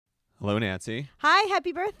Hello, Nancy. Hi,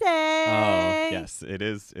 happy birthday. Oh, yes, it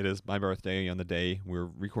is. It is my birthday on the day we're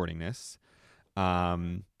recording this.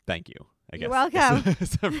 Thank you. You're welcome.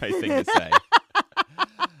 It's the right thing to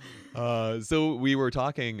say. So we were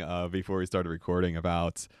talking before we started recording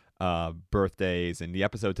about birthdays, and the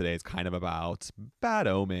episode today is kind of about bad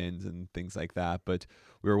omens and things like that. But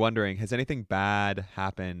we were wondering, has anything bad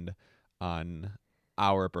happened on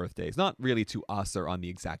our birthdays? Not really to us or on the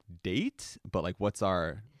exact date, but like what's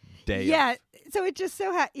our day? Yeah, so it just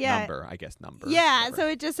so number. Yeah, whatever. so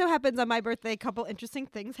it just so happens on my birthday, a couple interesting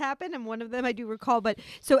things happened, and one of them I do recall. But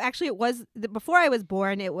so actually, it was before I was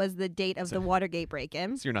born. It was the date of the Watergate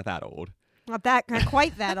break-in. So you're not that old. Not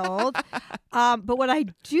quite that old. But what I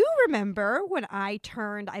do remember when I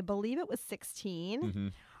turned, I believe it was 16.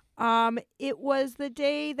 Mm-hmm. It was the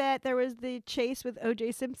day that there was the chase with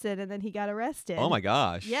O.J. Simpson, and then he got arrested. Oh my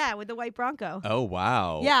gosh. Yeah, with the white Bronco. Oh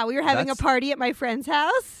wow. Yeah, we were having a party at my friend's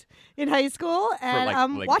house in high school,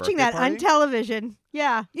 and like watching birthday that party? on television.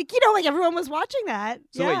 Yeah, like everyone was watching that.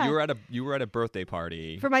 So yeah. wait, you were at a birthday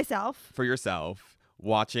party For myself. for yourself,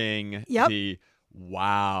 watching Yep. the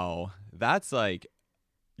wow. That's like,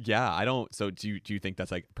 yeah. I don't. So do you think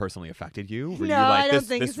that's like personally affected you? Were No, you like, I don't this,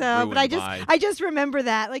 think this so. But ruined I just remember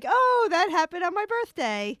that, like, oh, that happened on my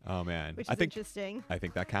birthday, Oh man, which I is think interesting. I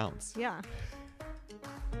think that counts. Yeah.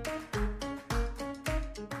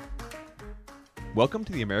 Welcome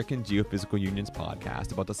to the American Geophysical Union's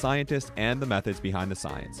podcast about the scientists and the methods behind the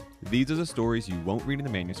science. These are the stories you won't read in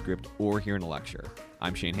the manuscript or hear in a lecture.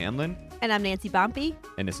 I'm Shane Hanlon, And I'm Nancy Bompey.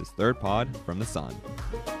 and this is Third Pod from the Sun.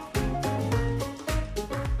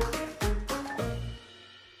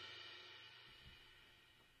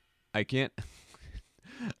 I can't.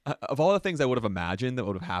 Of all the things I would have imagined that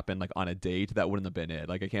would have happened like on a date, that wouldn't have been it.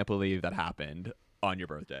 Like I can't believe that happened on your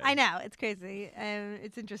birthday. I know, it's crazy.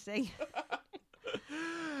 It's interesting.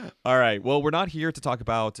 All right. Well, we're not here to talk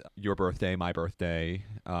about your birthday, my birthday,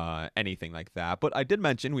 anything like that. But I did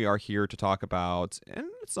mention we are here to talk about, in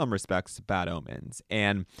some respects, bad omens.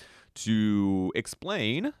 And to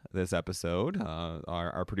explain this episode,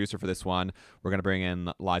 our producer for this one, we're going to bring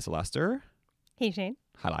in Liza Lester. Hey, Shane.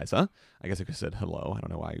 Hi, Liza. I guess I could have said hello. I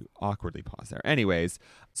don't know why I awkwardly paused there. Anyways,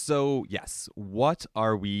 so yes, what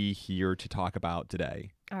are we here to talk about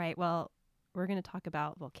today? All right, well, we're going to talk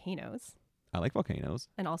about volcanoes I like volcanoes.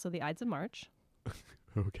 and also the Ides of March.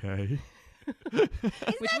 Okay. Isn't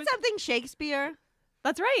that something Shakespeare?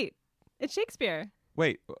 That's right. It's Shakespeare.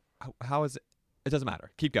 Wait, how is it? It doesn't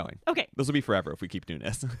matter. Keep going. Okay. This will be forever if we keep doing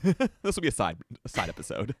this. This will be a side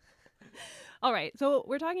episode. All right, so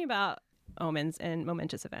we're talking about omens and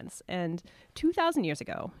momentous events. And 2,000 years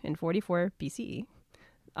ago, in 44 BCE,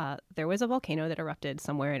 there was a volcano that erupted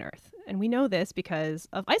somewhere in Earth. And we know this because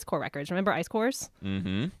of ice core records. Remember ice cores?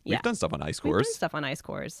 Mm-hmm. Yeah. We've done stuff on ice We've cores. done stuff on ice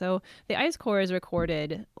cores. So the ice cores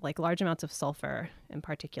recorded like large amounts of sulfur and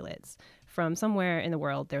particulates from somewhere in the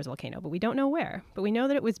world. There was a volcano, but we don't know where. But we know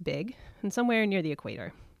that it was big and somewhere near the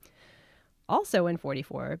equator. Also in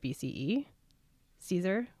 44 BCE,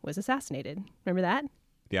 Caesar was assassinated. Remember that?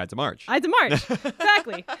 The Ides of March. Ides of March.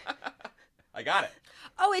 Exactly. I got it.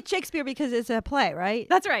 Oh, it's Shakespeare because it's a play, right?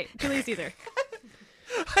 That's right. Julius Caesar.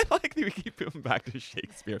 I like that we keep going back to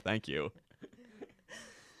Shakespeare. Thank you.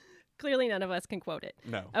 Clearly none of us can quote it.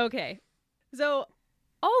 No. Okay. So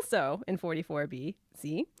also in 44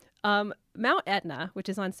 BC, Mt Etna, which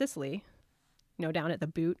is on Sicily, down at the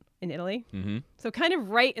Boot in Italy. Mm-hmm. So kind of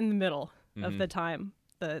right in the middle of the time,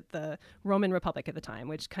 the Roman Republic at the time,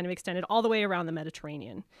 which kind of extended all the way around the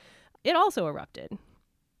Mediterranean. It also erupted.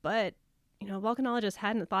 But, volcanologists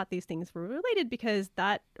hadn't thought these things were related because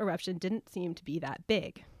that eruption didn't seem to be that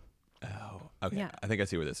big. Oh, okay. Yeah. I think I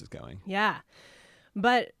see where this is going. Yeah.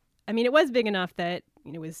 But, it was big enough that,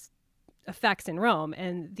 it was effects in Rome.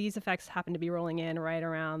 And these effects happened to be rolling in right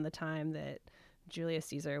around the time that Julius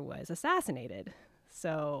Caesar was assassinated.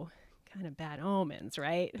 So kind of bad omens,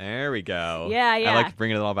 right? There we go. Yeah. I like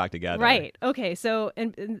bringing it all back together. Right. Okay. So,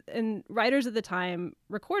 and writers of the time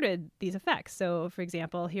recorded these effects. So, for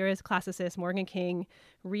example, here is classicist Morgan King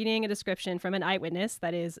reading a description from an eyewitness,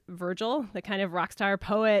 that is Virgil, the kind of rock star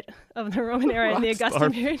poet of the Roman era in the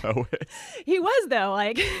Augustan period. Poet. He was, though,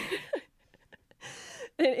 like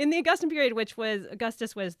in the Augustan period,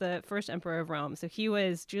 Augustus was the first emperor of Rome. So he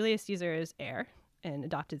was Julius Caesar's heir and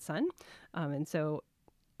adopted son. And so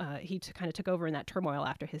he kind of took over in that turmoil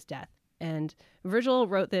after his death. And Virgil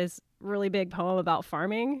wrote this really big poem about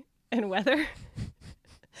farming and weather.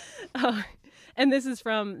 And this is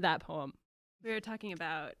from that poem. We were talking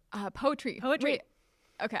about poetry. Poetry. Wait.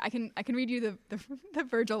 Okay, I can read you the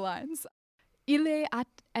Virgil lines. Ille ad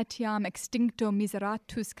etiam extincto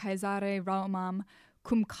miseratus Caesare Romam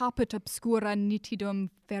cum caput obscura nitidum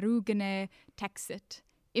ferrugine texit,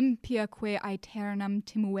 impiaque aeternam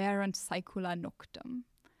timuerant saecula noctem.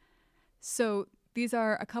 So these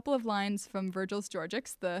are a couple of lines from Virgil's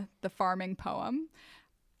Georgics, the farming poem.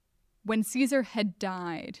 When Caesar had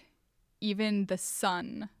died, even the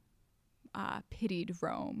sun pitied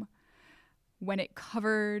Rome, when it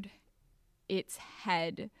covered its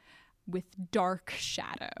head with dark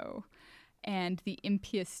shadow, and the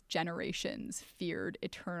impious generations feared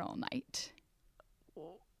eternal night.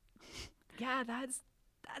 Yeah, that's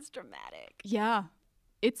dramatic. Yeah,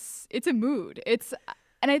 it's a mood.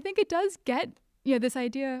 And I think it does get, this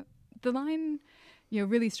idea, the line,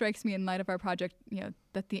 really strikes me in light of our project,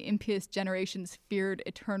 that the impious generations feared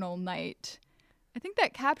eternal night. I think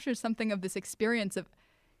that captures something of this experience of,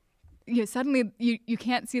 suddenly you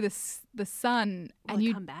can't see the sun. Will and it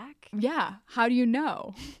you come back? Yeah, how do you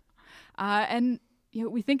know? And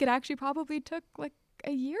we think it actually probably took like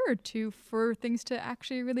a year or two for things to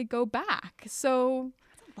actually really go back. So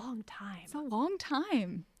That's a long time. it's a long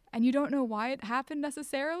time. And you don't know why it happened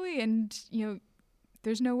necessarily. And,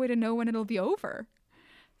 there's no way to know when it'll be over.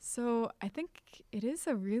 So I think it is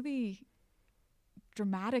a really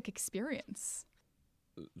dramatic experience.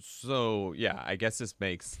 So yeah, I guess this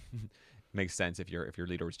makes sense if your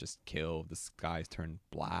leader was just killed, the skies turn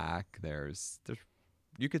black. There's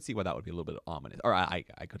you could see why that would be a little bit ominous, or I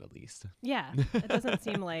could at least. Yeah, it doesn't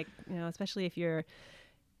seem like, especially if you're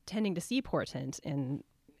tending to see portent in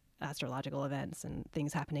astrological events and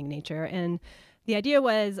things happening in nature. And the idea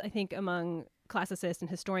was, I think, among classicists and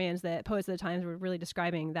historians, that poets of the times were really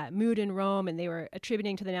describing that mood in Rome, and they were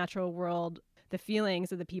attributing to the natural world the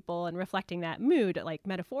feelings of the people and reflecting that mood, like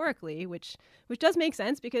metaphorically, which does make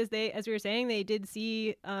sense, because they, as we were saying, they did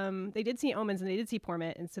see omens and they did see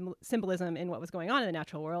portent and symbolism in what was going on in the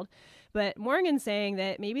natural world. But Morgan's saying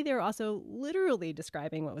that maybe they were also literally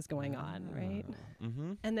describing what was going on, right?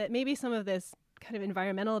 Mm-hmm. And that maybe some of this kind of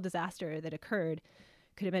environmental disaster that occurred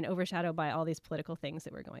could have been overshadowed by all these political things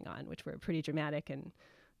that were going on, which were pretty dramatic and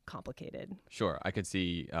complicated. Sure, I could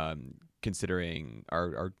see considering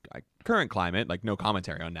our current climate, like no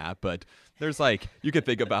commentary on that, but there's you could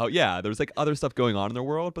think about, there's other stuff going on in the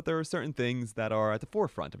world, but there are certain things that are at the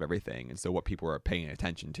forefront of everything, and so what people are paying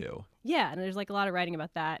attention to. Yeah, and there's a lot of writing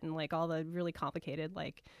about that, and all the really complicated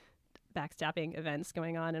backstabbing events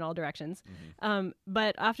going on in all directions. Mm-hmm.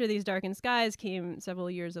 But after these darkened skies came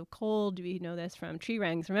several years of cold. We know this from tree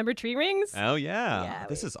rings. Remember tree rings? Oh yeah, Yeah,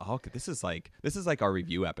 this is like our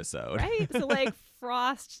review episode, Right? So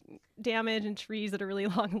frost damage and trees that are really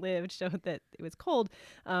long lived showed that it was cold.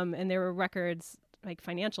 And there were records,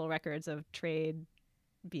 financial records of trade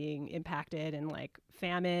being impacted, and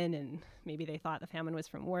famine, and maybe they thought the famine was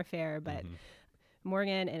from warfare. But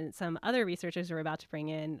Morgan and some other researchers we're about to bring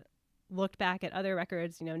in looked back at other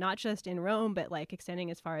records, not just in Rome, but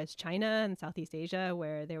extending as far as China and Southeast Asia,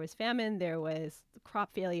 where there was famine, there was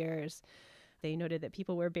crop failures. They noted that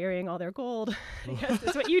people were burying all their gold. I guess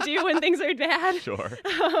that's what you do when things are bad. Sure.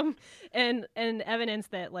 And evidence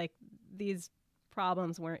that these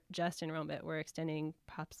problems weren't just in Rome, but were extending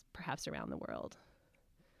perhaps around the world.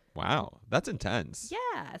 Wow, that's intense.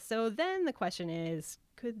 Yeah. So then the question is,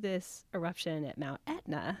 could this eruption at Mt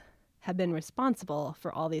Etna have been responsible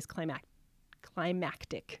for all these climate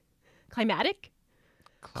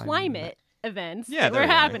events that were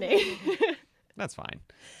happening? That's fine.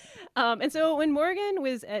 And so when Morgan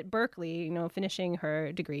was at Berkeley, finishing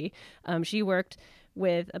her degree, she worked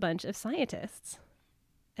with a bunch of scientists,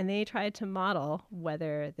 and they tried to model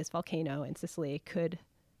whether this volcano in Sicily could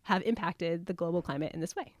have impacted the global climate in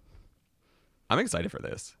this way. I'm excited for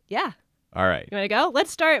this. Yeah. All right. You want to go? Let's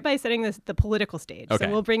start by setting the political stage. Okay. So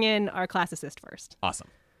we'll bring in our classicist first. Awesome.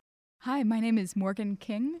 Hi, my name is Morgan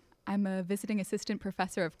King. I'm a visiting assistant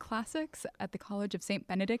professor of classics at the College of St.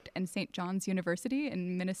 Benedict and St. John's University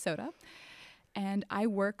in Minnesota. And I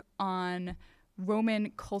work on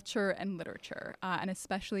Roman culture and literature, and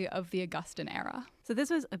especially of the Augustan era. So this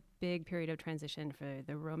was a big period of transition for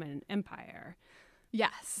the Roman Empire.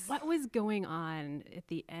 Yes. What was going on at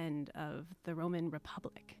the end of the Roman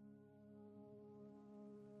Republic?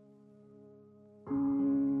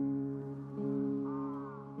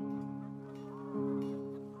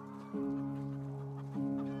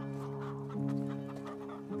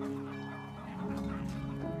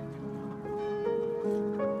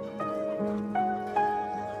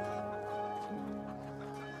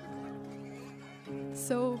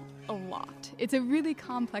 So a lot. It's a really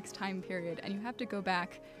complex time period, and you have to go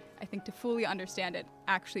back, I think, to fully understand it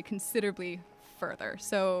actually considerably further.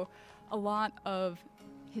 So a lot of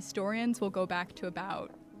historians will go back to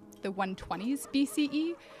about the 120s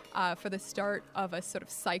BCE for the start of a sort of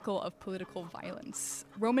cycle of political violence.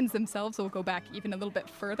 Romans themselves will go back even a little bit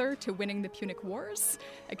further to winning the Punic Wars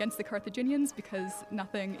against the Carthaginians, because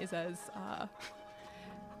nothing is as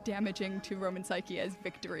damaging to Roman psyche as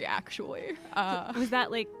victory, actually. Was that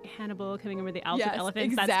like Hannibal coming in with the Yes,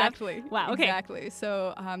 elephants? exactly. That stuff? Wow, okay. Exactly.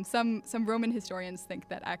 So some Roman historians think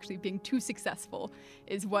that actually being too successful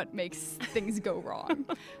is what makes things go wrong.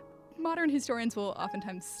 Modern historians will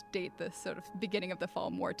oftentimes state the sort of beginning of the fall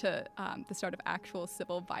more to the start of actual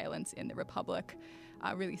civil violence in the Republic,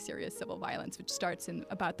 really serious civil violence, which starts in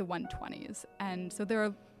about the 120s. And so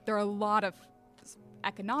there are a lot of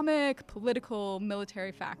economic, political,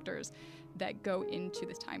 military factors that go into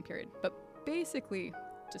this time period. But basically,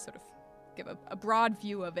 to sort of give a broad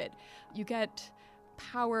view of it, you get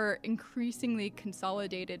power increasingly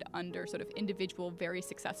consolidated under sort of individual, very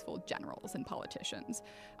successful generals and politicians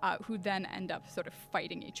who then end up sort of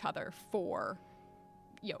fighting each other for,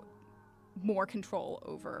 more control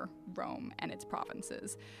over Rome and its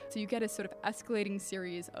provinces. So you get a sort of escalating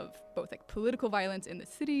series of both like political violence in the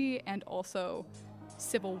city and also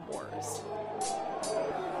civil wars.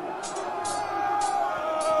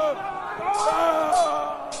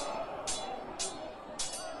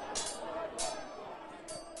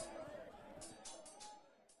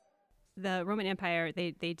 The Roman Empire,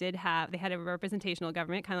 they had a representational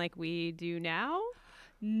government, kind of like we do now.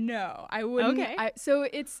 No, I wouldn't. Okay. So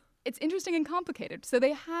it's interesting and complicated. So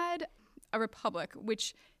they had a republic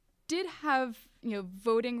which did have,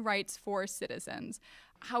 voting rights for citizens.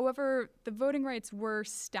 However, the voting rights were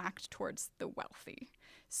stacked towards the wealthy.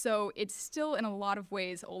 So it's still in a lot of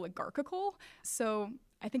ways oligarchical. So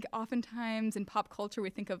I think oftentimes in pop culture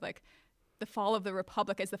we think of like the fall of the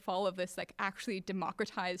republic as the fall of this like actually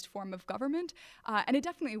democratized form of government. And it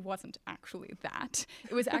definitely wasn't actually that.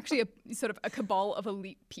 It was actually a sort of a cabal of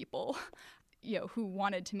elite people, who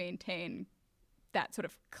wanted to maintain that sort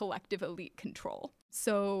of collective elite control.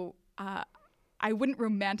 So I wouldn't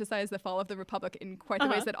romanticize the fall of the republic in quite the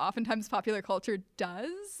ways that oftentimes popular culture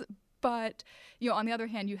does. But, on the other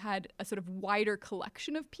hand, you had a sort of wider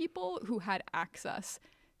collection of people who had access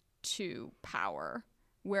to power.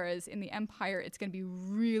 Whereas in the empire, it's going to be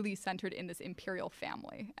really centered in this imperial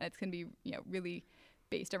family. And it's going to be, really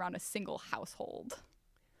based around a single household.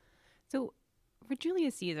 So for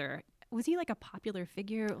Julius Caesar, was he like a popular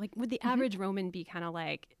figure? Like, would the average Roman be kind of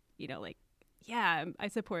like, yeah, I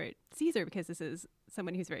support Caesar because this is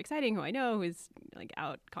someone who's very exciting, who I know, who's like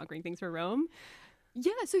out conquering things for Rome?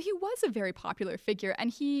 Yeah, so he was a very popular figure,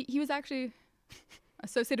 and he was actually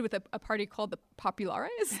associated with a party called the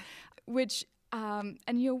Populares, which,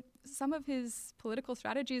 some of his political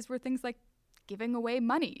strategies were things like giving away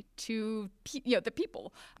money to the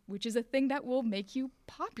people, which is a thing that will make you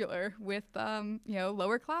popular with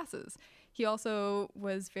lower classes. He also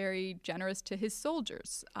was very generous to his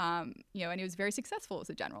soldiers, and he was very successful as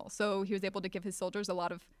a general. So he was able to give his soldiers a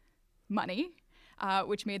lot of money,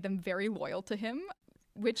 which made them very loyal to him,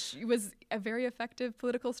 which was a very effective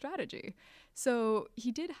political strategy. So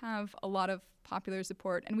he did have a lot of popular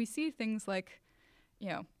support, and we see things like,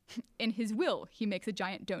 in his will, he makes a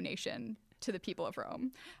giant donation to the people of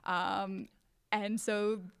Rome. And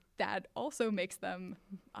so that also makes them,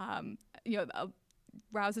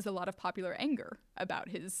 rouses a lot of popular anger about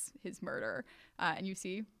his murder. And you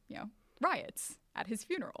see, riots at his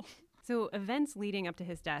funeral. So events leading up to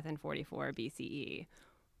his death in 44 BCE,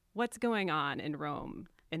 what's going on in Rome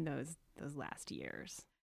in those last years?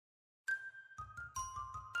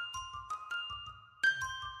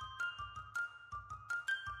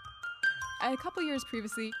 A couple years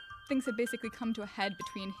previously, things had basically come to a head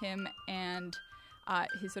between him and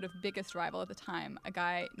his sort of biggest rival at the time, a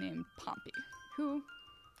guy named Pompey, who,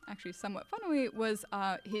 actually somewhat funnily, was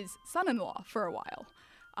his son-in-law for a while,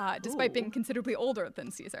 despite being considerably older than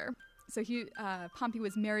Caesar. So Pompey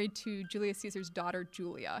was married to Julius Caesar's daughter,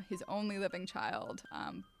 Julia, his only living child,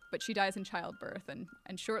 but she dies in childbirth,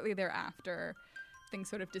 and shortly thereafter, things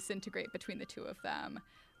sort of disintegrate between the two of them,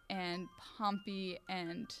 and Pompey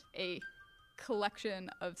and a collection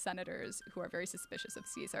of senators who are very suspicious of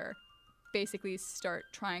Caesar basically start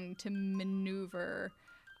trying to maneuver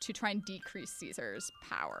to try and decrease Caesar's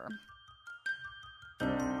power.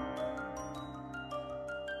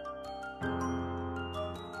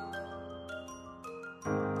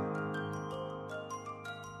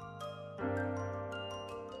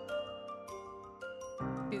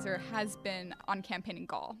 Caesar has been on campaign in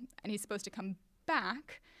Gaul, and he's supposed to come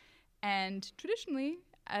back, and traditionally,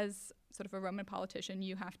 as sort of a Roman politician,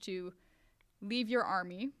 you have to leave your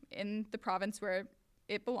army in the province where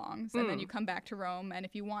it belongs, and then you come back to Rome, and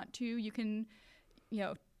if you want to, you can,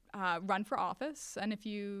 run for office. And if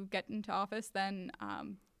you get into office, then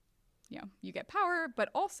you get power. But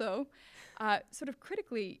also, sort of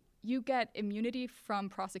critically, you get immunity from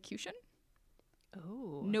prosecution.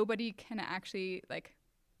 Oh. Nobody can actually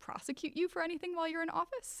prosecute you for anything while you're in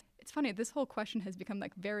office. It's funny, this whole question has become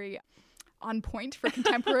very on point for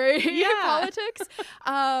contemporary politics.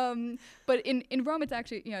 But in Rome, it's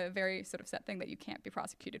actually a very sort of set thing that you can't be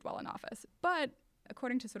prosecuted while in office. But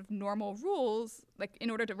according to sort of normal rules, in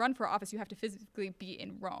order to run for office, you have to physically be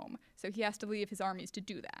in Rome. So he has to leave his armies to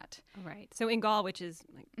do that. Right. So in Gaul, which is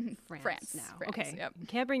France now. Okay. Yep. You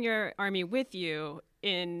can't bring your army with you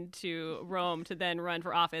into Rome to then run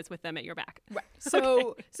for office with them at your back. Right.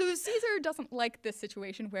 So Caesar doesn't like this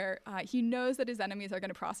situation where he knows that his enemies are going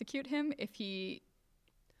to prosecute him if he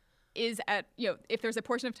is if there's a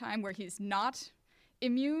portion of time where he's not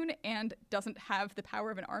immune and doesn't have the power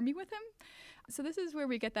of an army with him. So this is where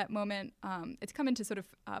we get that moment. It's come into sort of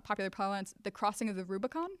popular parlance, the crossing of the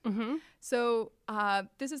Rubicon. Mm-hmm. So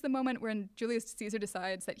this is the moment when Julius Caesar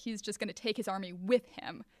decides that he's just going to take his army with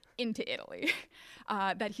him into Italy,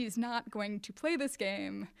 that he's not going to play this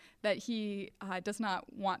game, that he does not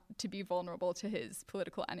want to be vulnerable to his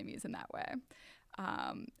political enemies in that way.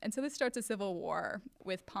 And so this starts a civil war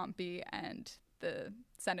with Pompey and the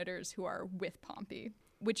senators who are with Pompey,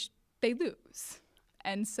 which they lose.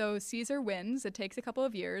 And so Caesar wins. It takes a couple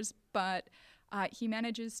of years, but he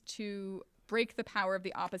manages to break the power of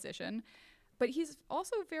the opposition. But he's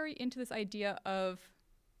also very into this idea of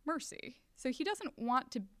mercy. So he doesn't want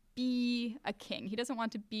to be a king. He doesn't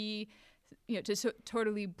want to be, to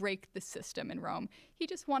totally break the system in Rome. He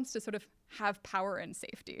just wants to sort of have power and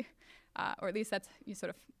safety, or at least that's sort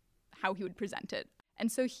of how he would present it.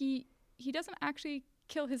 And so he doesn't actually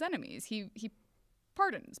kill his enemies. He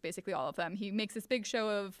pardons basically all of them. He makes this big show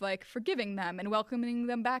of forgiving them and welcoming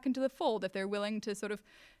them back into the fold if they're willing to sort of,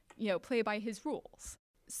 play by his rules.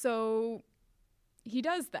 So he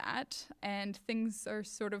does that, and things are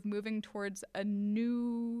sort of moving towards a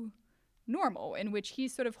new normal in which he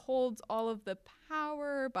sort of holds all of the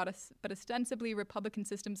power, but ostensibly republican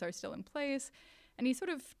systems are still in place, and he sort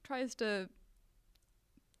of tries to,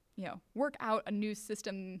 work out a new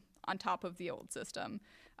system on top of the old system.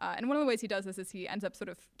 And one of the ways he does this is he ends up sort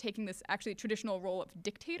of taking this actually traditional role of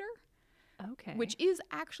dictator, which is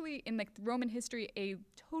actually in Roman history a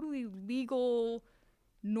totally legal,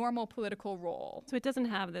 normal political role. So it doesn't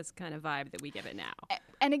have this kind of vibe that we give it now.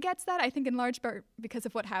 And it gets that, I think, in large part because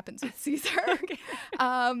of what happens with Caesar.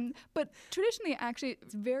 But traditionally, actually,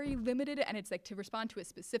 it's very limited, and it's to respond to a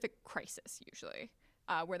specific crisis, usually,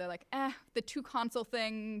 where they're the two-consul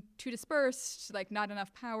thing, too dispersed, not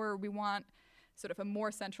enough power. We want sort of a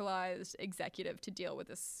more centralized executive to deal with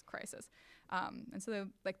this crisis. And so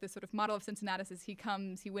the sort of model of Cincinnatus is he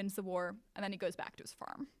comes, he wins the war, and then he goes back to his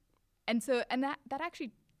farm. And that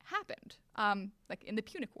actually happened, in the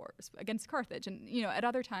Punic Wars against Carthage. And, at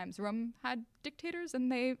other times, Rome had dictators,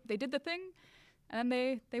 and they did the thing, and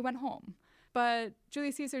then they went home. But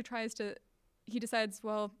Julius Caesar he decides,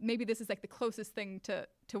 well, maybe this is the closest thing to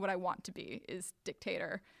what I want to be is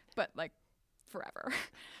dictator, but forever.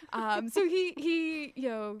 So he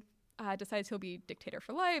decides he'll be dictator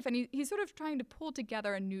for life, and he's sort of trying to pull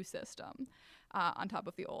together a new system on top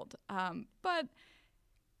of the old. But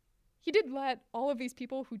he did let all of these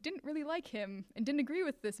people who didn't really like him and didn't agree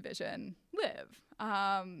with this vision live.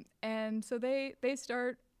 And so they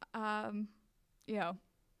start,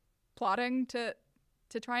 plotting to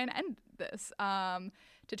try and end this,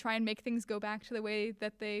 to try and make things go back to the way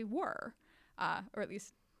that they were, or at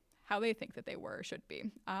least how they think that they were or should be.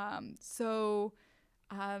 So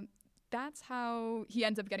that's how he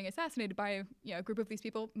ends up getting assassinated by a group of these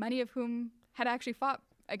people, many of whom had actually fought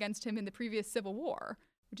against him in the previous civil war,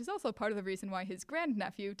 which is also part of the reason why his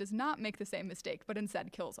grandnephew does not make the same mistake, but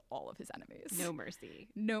instead kills all of his enemies. No mercy.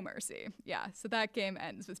 No mercy. Yeah, so that game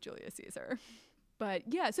ends with Julius Caesar. But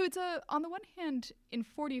yeah, so it's on the one hand, in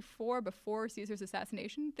 44, before Caesar's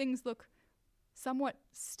assassination, things look somewhat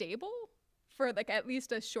stable for at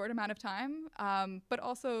least a short amount of time, but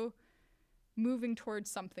also moving towards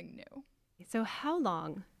something new. So how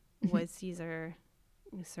long was Caesar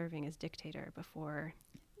serving as dictator before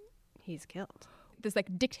he's killed? This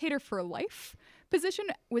dictator for life position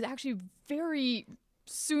was actually very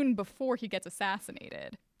soon before he gets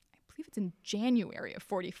assassinated. I believe it's in January of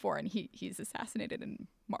 44, and he's assassinated in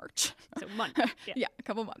March. So a month. Yeah, a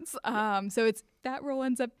couple months. So it's that role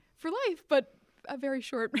ends up for life, but a very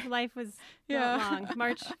short life was not long.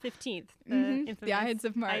 March 15th. The Ides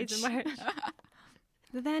of March.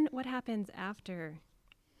 Then what happens after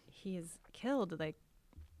he is killed?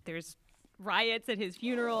 There's riots at his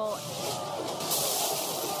funeral.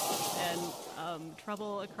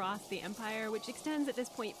 trouble across the empire, which extends at this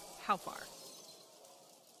point how far?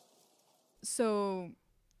 So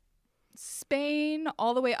Spain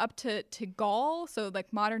all the way up to Gaul, so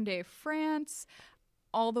like modern day France,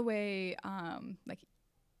 all the way like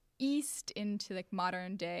east into like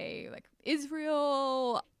modern day like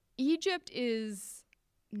Israel. Egypt is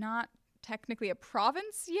not technically a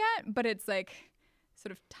province yet, but it's like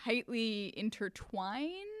sort of tightly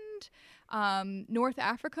intertwined. North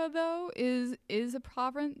Africa, though, is a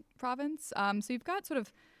province. So you've got sort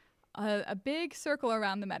of a big circle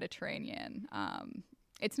around the Mediterranean.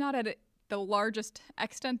 It's not at the largest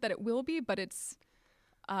extent that it will be, but it's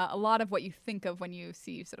a lot of what you think of when you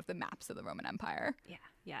see sort of the maps of the Roman Empire.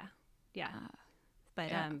 Yeah.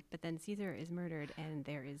 But then Caesar is murdered, and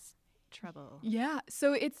there is trouble. Yeah.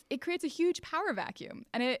 So it creates a huge power vacuum,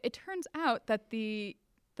 and it turns out that the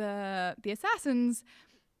assassins,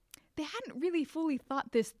 they hadn't really fully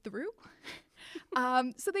thought this through.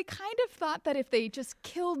 So they kind of thought that if they just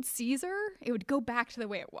killed Caesar, it would go back to the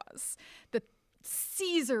way it was. That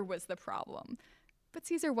Caesar was the problem. But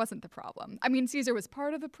Caesar wasn't the problem. I mean, Caesar was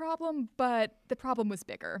part of the problem, but the problem was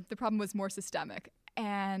bigger. The problem was more systemic.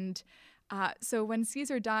 And so when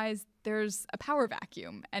Caesar dies, there's a power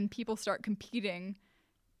vacuum, and people start competing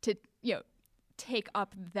to, take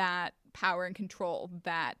up that power and control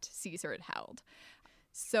that Caesar had held.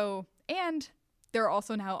 So, and there are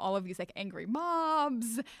also now all of these like angry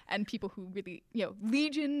mobs and people who really,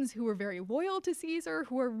 legions who were very loyal to Caesar,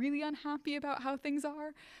 who are really unhappy about how things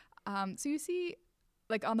are. So you see,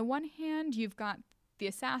 like on the one hand, you've got the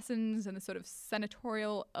assassins and the sort of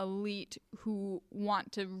senatorial elite who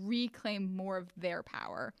want to reclaim more of their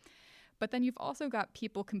power. But then you've also got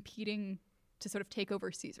people competing to sort of take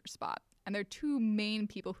over Caesar's spot. And there are two main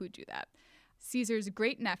people who do that. Caesar's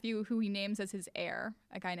great-nephew, who he names as his heir,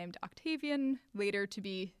 a guy named Octavian, later to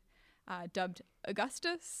be dubbed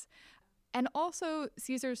Augustus, and also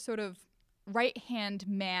Caesar's sort of right-hand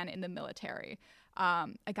man in the military,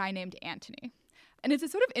 a guy named Antony. And it's a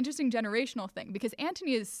sort of interesting generational thing because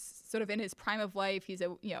Antony is sort of in his prime of life. He's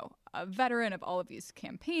a veteran of all of these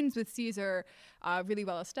campaigns with Caesar, really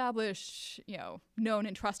well established, known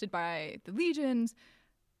and trusted by the legions.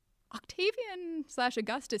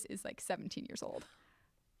 Octavian/Augustus is like 17 years old.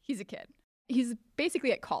 He's a kid. He's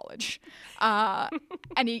basically at college.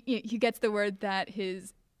 And he gets the word that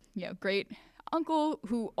his great uncle,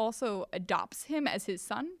 who also adopts him as his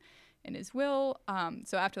son in his will.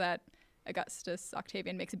 So after that,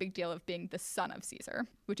 Octavian makes a big deal of being the son of Caesar,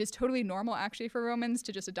 which is totally normal actually for Romans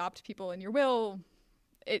to just adopt people in your will.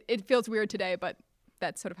 It feels weird today, but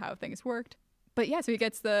that's sort of how things worked. But yeah, so he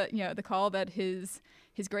gets the call that his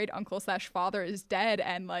great uncle/father is dead,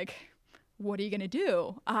 and like, what are you gonna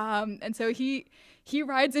do? And so he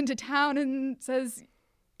rides into town and says,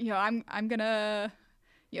 I'm gonna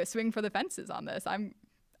swing for the fences on this. I'm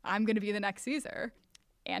gonna be the next Caesar.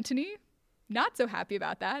 Antony, not so happy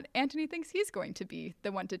about that. Antony thinks he's going to be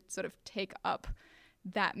the one to sort of take up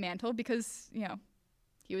that mantle because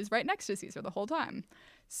he was right next to Caesar the whole time.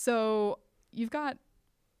 So you've got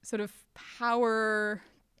sort of power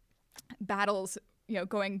battles,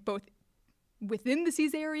 going both within the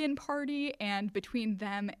Caesarian party and between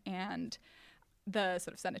them and the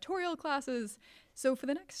sort of senatorial classes. So for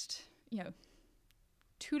the next,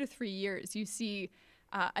 2 to 3 years, you see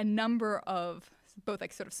a number of both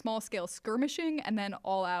like sort of small scale skirmishing and then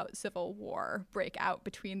all out civil war break out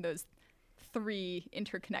between those 3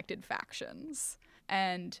 interconnected factions.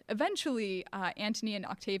 And eventually Antony and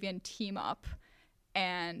Octavian team up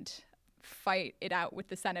and fight it out with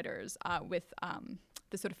the senators, with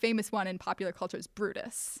the sort of famous one in popular culture is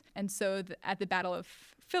Brutus. And so at the Battle of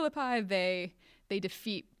Philippi, they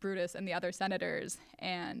defeat Brutus and the other senators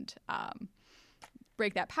and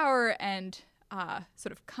break that power and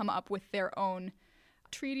sort of come up with their own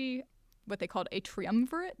treaty, what they called a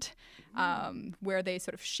triumvirate, where they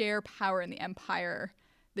sort of share power in the empire,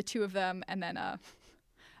 the two of them, and then a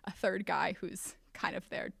third guy who's kind of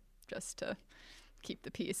there just to keep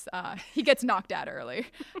the peace. He gets knocked out early.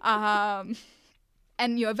 And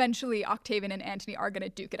eventually Octavian and Antony are going to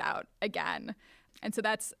duke it out again. And so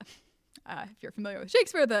that's, if you're familiar with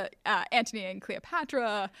Shakespeare, the Antony and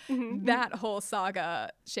Cleopatra, that whole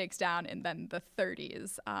saga shakes down in then the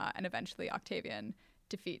 30s. And eventually Octavian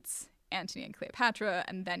defeats Antony and Cleopatra,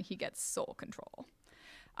 and then he gets sole control.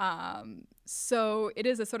 So it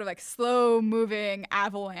is a sort of like slow-moving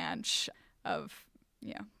avalanche of,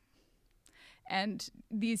 and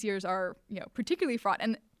these years are, particularly fraught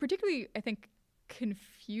and particularly, I think,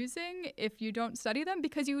 confusing if you don't study them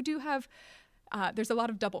because you do have, there's a lot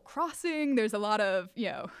of double crossing. There's a lot of,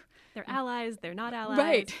 They're allies, they're not allies.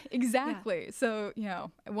 Right, exactly. Yeah. So,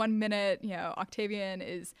 1 minute, Octavian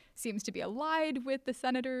seems to be allied with the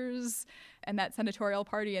senators and that senatorial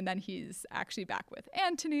party, and then he's actually back with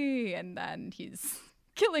Antony, and then he's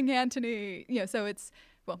killing Antony. So it's,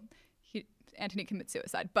 Antony commits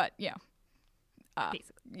suicide, but,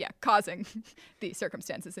 causing the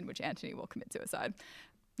circumstances in which Antony will commit suicide.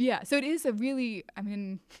 Yeah, so it is a really,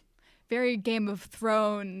 very Game of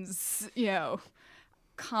Thrones,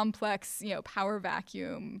 complex, power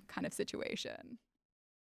vacuum kind of situation.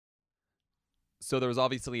 So there was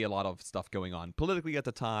obviously a lot of stuff going on politically at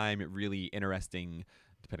the time, really interesting,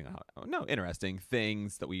 interesting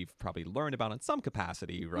things that we've probably learned about in some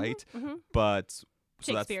capacity, right? Mm-hmm. But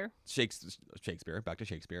so Shakespeare. That's Shakespeare, back to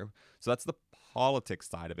Shakespeare. So that's the politics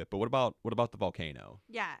side of it. But what about the volcano?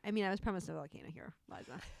 Yeah, I was promised a volcano here,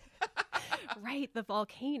 Liza. Right, the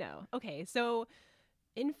volcano. Okay, so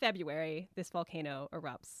in February, this volcano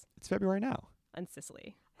erupts. It's February now. On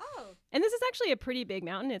Sicily. Oh. And this is actually a pretty big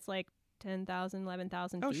mountain. It's like 10,000,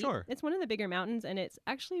 11,000 feet. Oh, sure. It's one of the bigger mountains, and it's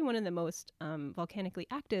actually one of the most volcanically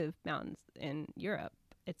active mountains in Europe.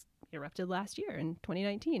 It's erupted last year in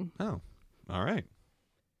 2019. Oh, all right.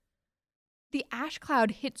 The ash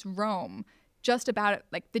cloud hits Rome just about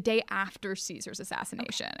the day after Caesar's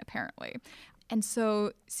assassination, apparently. And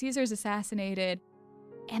so Caesar's assassinated,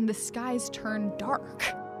 and the skies turn dark.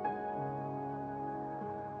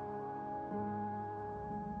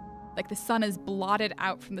 The sun is blotted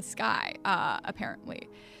out from the sky, apparently.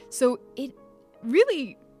 So it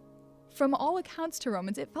really, from all accounts to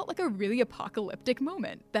Romans, it felt like a really apocalyptic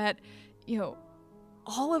moment that,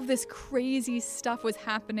 all of this crazy stuff was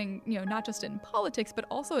happening, not just in politics, but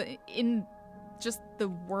also in just the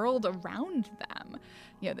world around them.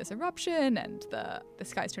 This eruption and the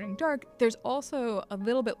skies turning dark. There's also a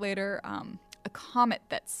little bit later a comet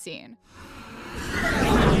that's seen.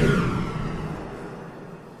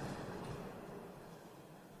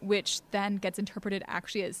 Which then gets interpreted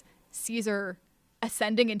actually as Caesar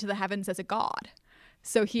ascending into the heavens as a god.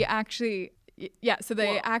 So he actually, so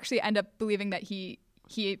they actually end up believing that he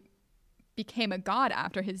became a god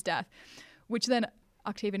after his death, which then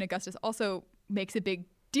Octavian Augustus also makes a big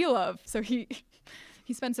deal of. So he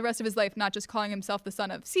spends the rest of his life not just calling himself the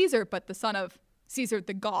son of Caesar, but the son of Caesar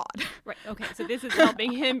the god. Right. Okay. So this is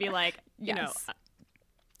helping him be like, yes.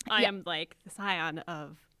 I am like the scion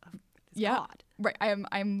of this god. Right.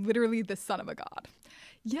 I'm literally the son of a god.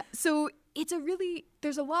 Yeah. So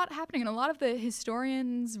there's a lot happening, and a lot of the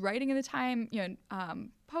historians writing in the time,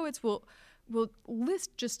 poets will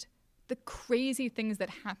list just the crazy things that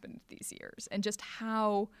happened these years and just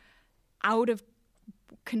how out of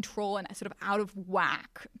control and sort of out of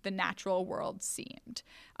whack the natural world seemed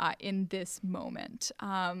in this moment.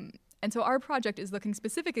 And so our project is looking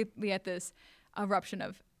specifically at this eruption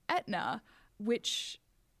of Etna, which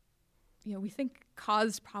we think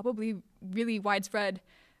caused probably really widespread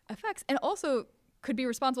effects, and also could be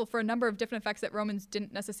responsible for a number of different effects that Romans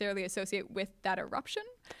didn't necessarily associate with that eruption.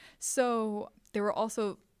 So there were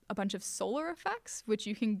also a bunch of solar effects, which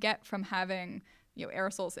you can get from having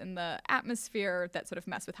aerosols in the atmosphere that sort of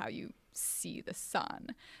mess with how you see the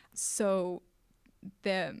sun. So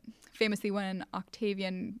famously when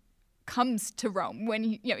Octavian comes to Rome, when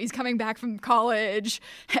he's coming back from college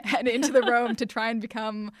and into the Rome to try and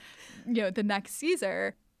become the next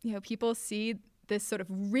Caesar, people see this sort of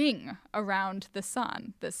ring around the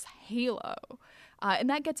sun, this halo, and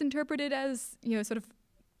that gets interpreted as sort of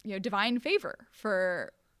divine favor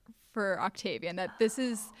for Octavian, that this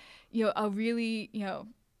is a really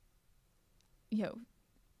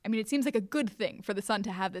it seems like a good thing for the sun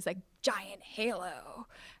to have this giant halo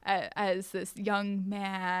as this young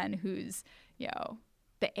man who's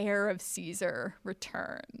the heir of Caesar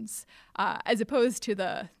returns, as opposed to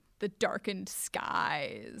the darkened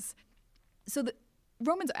skies. So the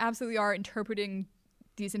Romans absolutely are interpreting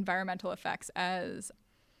these environmental effects as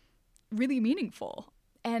really meaningful.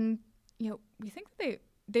 And, we think that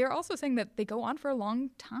they are also saying that they go on for a long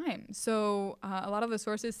time. So a lot of the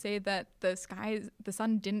sources say that the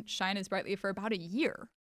sun didn't shine as brightly for about a year.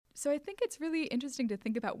 So I think it's really interesting to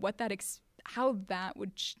think about what how that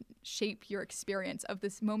would shape your experience of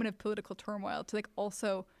this moment of political turmoil, to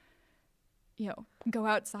also go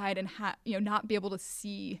outside and not be able to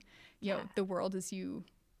see the world as you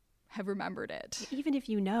have remembered it. Even if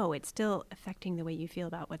it's still affecting the way you feel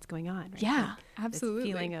about what's going on. Right? Yeah, absolutely.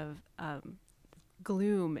 This feeling of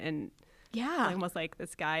gloom and almost like the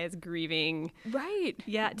sky is grieving. Right.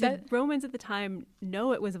 Yeah. Did Romans at the time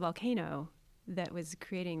know it was a volcano that was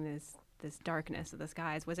creating this darkness of the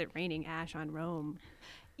skies? Was it raining ash on Rome?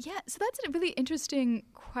 Yeah. So that's a really interesting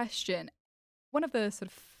question. One of the sort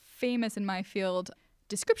of famous in my field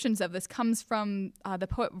descriptions of this comes from the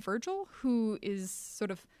poet Virgil, who is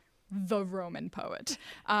sort of the Roman poet.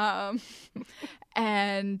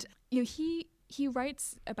 And he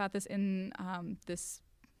writes about this in this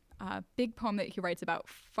big poem that he writes about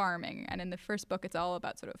farming. And in the first book, it's all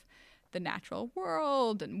about sort of the natural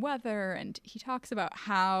world and weather. And he talks about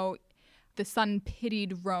how the sun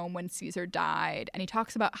pitied Rome when Caesar died. And he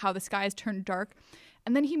talks about how the skies turned dark.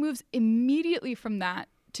 And then he moves immediately from that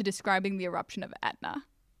to describing the eruption of Etna.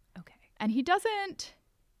 Okay. And he doesn't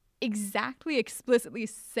exactly explicitly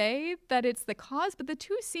say that it's the cause, but the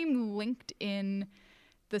two seem linked in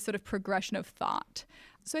the sort of progression of thought.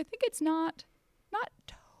 So I think it's not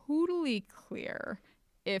totally clear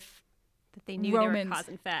if that they knew Romans, they were cause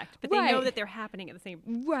and effect, but right. they know that they're happening at the same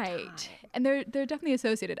right time. And they're definitely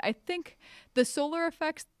associated. I think the solar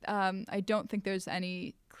effects, I don't think there's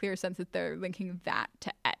any clear sense that they're linking that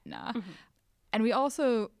to Etna. Mm-hmm. And we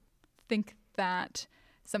also think that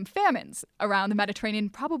some famines around the Mediterranean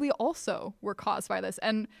probably also were caused by this.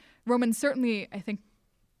 And Romans certainly, I think,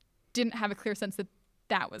 didn't have a clear sense that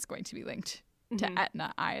that was going to be linked to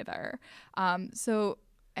Etna either. So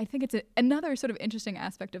I think it's another sort of interesting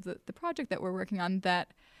aspect of the project that we're working on,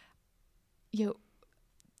 that the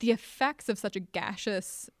effects of such a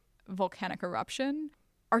gaseous volcanic eruption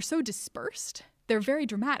are so dispersed. They're very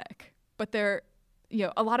dramatic, but they're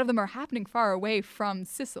a lot of them are happening far away from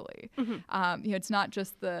Sicily. It's not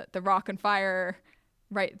just the rock and fire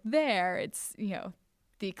right there. It's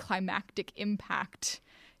the climactic impact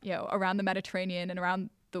around the Mediterranean and around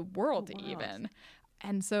the world even.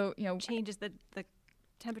 And so changes the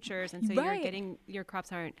temperatures, and so right. your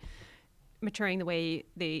crops aren't maturing the way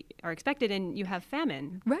they are expected, and you have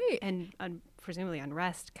famine. Right. And presumably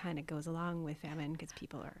unrest kind of goes along with famine because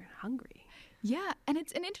people are hungry. Yeah, and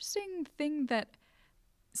it's an interesting thing that,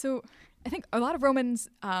 so I think a lot of Romans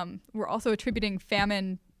were also attributing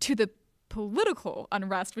famine to the political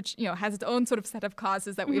unrest, which has its own sort of set of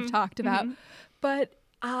causes that we've talked about. But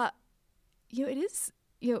it is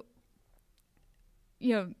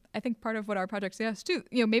I think part of what our project suggests too,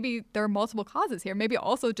 maybe there are multiple causes here. Maybe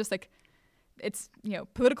also just like it's,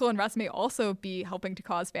 political unrest may also be helping to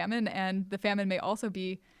cause famine, and the famine may also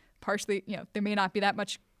be partially, there may not be that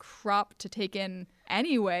much crop to take in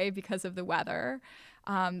anyway because of the weather.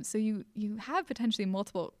 So you have potentially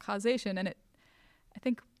multiple causation, and I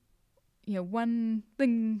think, one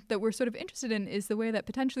thing that we're sort of interested in is the way that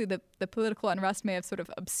potentially the political unrest may have sort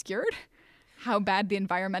of obscured how bad the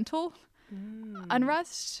environmental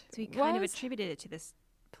unrest So he kind of was. attributed it to this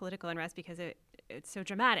political unrest because it's so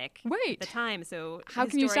dramatic Right. at the time. So How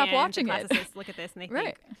can you stop historians and watching it? classicists look at this and they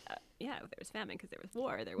Right. think, there was famine because there was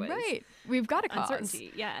war, there was Right. We've got a cause.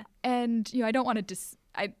 uncertainty. Yeah. And I don't want to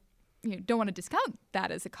don't want to discount that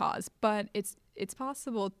as a cause, but it's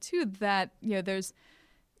possible too that there's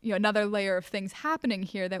another layer of things happening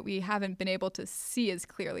here that we haven't been able to see as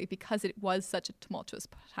clearly because it was such a tumultuous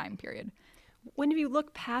time period. When you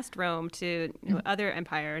look past Rome to other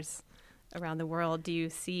empires around the world, do you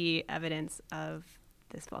see evidence of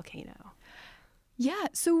this volcano? Yeah,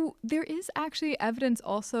 so there is actually evidence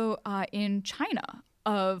also in China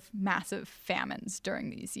of massive famines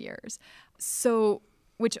during these years. So,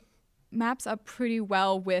 which maps up pretty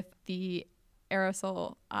well with the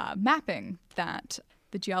aerosol mapping that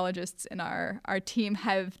the geologists in our team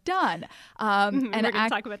have done. And we're going to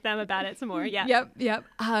talk about them about it some more. Yeah. Yep.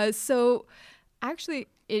 So actually,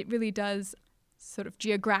 it really does sort of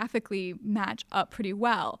geographically match up pretty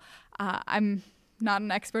well. I'm not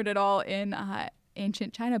an expert at all in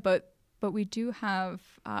ancient China, but we do have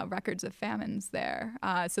records of famines there.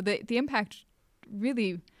 So the impact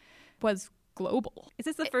really was global. Is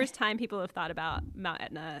this the first time people have thought about Mount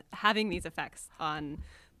Etna having these effects on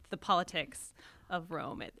the politics of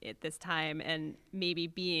Rome at this time, and maybe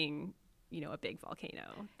being, a big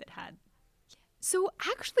volcano that had? So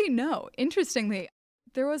actually, no. Interestingly,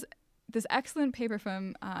 there was this excellent paper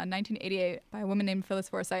from 1988 by a woman named Phyllis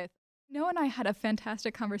Forsyth. Noah and I had a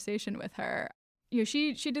fantastic conversation with her.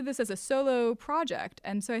 She did this as a solo project,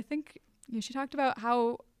 and so I think she talked about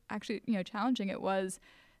how actually challenging it was,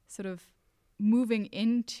 sort of moving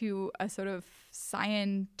into a sort of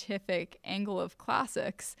scientific angle of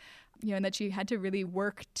classics, and that she had to really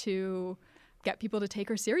work to get people to take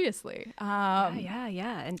her seriously.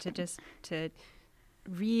 And to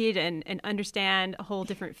read and understand a whole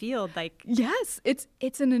different field. Like, yes,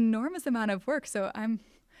 it's an enormous amount of work. So I'm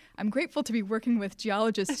grateful to be working with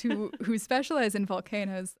geologists who specialize in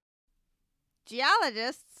volcanoes.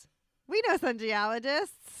 Geologists? We know some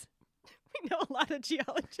geologists. we know a lot of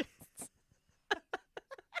geologists.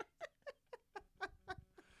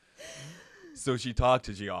 So she talked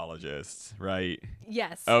to geologists, right?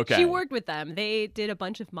 Yes. Okay. She worked with them. They did a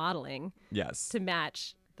bunch of modeling Yes. to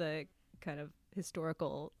match the kind of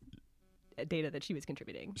historical data that she was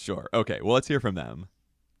contributing. Sure. Okay. Well, let's hear from them.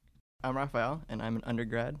 I'm Raphael, and I'm an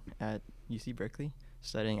undergrad at UC Berkeley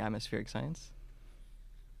studying atmospheric science.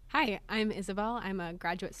 Hi, I'm Isabel. I'm a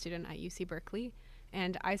graduate student at UC Berkeley,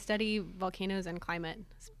 and I study volcanoes and climate,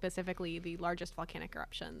 specifically the largest volcanic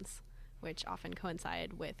eruptions, which often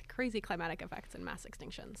coincide with crazy climatic effects and mass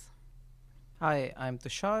extinctions. Hi, I'm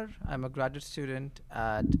Tushar. I'm a graduate student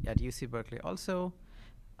at UC Berkeley also.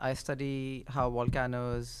 I study how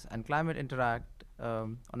volcanoes and climate interact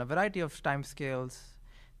on a variety of timescales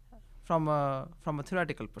from a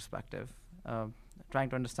theoretical perspective, trying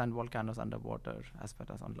to understand volcanoes underwater as well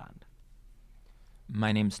as on land.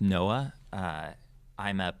 My name's Noah.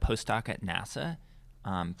 I'm a postdoc at NASA,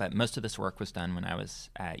 but most of this work was done when I was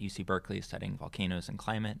at UC Berkeley studying volcanoes and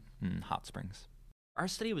climate and hot springs. Our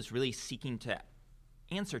study was really seeking to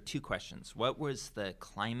answer two questions. What was the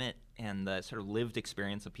climate and the sort of lived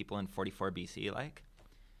experience of people in 44 BC like?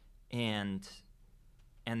 And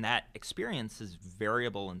that experience is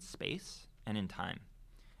variable in space and in time.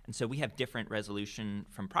 And so we have different resolution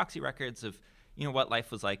from proxy records of, what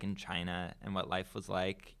life was like in China and what life was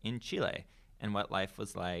like in Chile and what life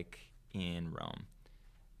was like in Rome.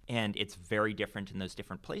 And it's very different in those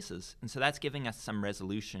different places. And so that's giving us some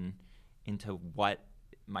resolution into what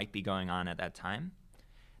might be going on at that time.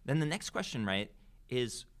 Then the next question, right,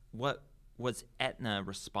 is what was Etna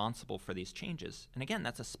responsible for these changes? And again,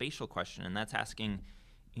 that's a spatial question, and that's asking,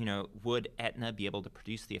 would Etna be able to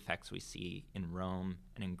produce the effects we see in Rome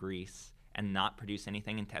and in Greece and not produce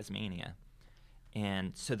anything in Tasmania?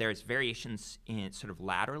 And so there's variations in sort of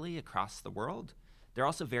laterally across the world. There are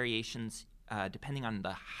also variations depending on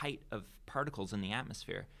the height of particles in the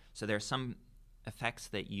atmosphere. So there are some effects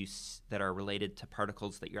that are related to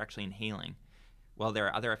particles that you're actually inhaling. Well, there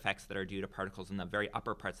are other effects that are due to particles in the very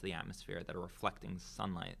upper parts of the atmosphere that are reflecting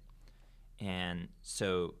sunlight. And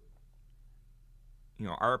so,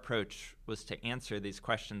 our approach was to answer these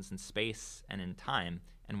questions in space and in time,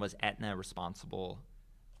 and was Etna responsible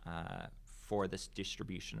for this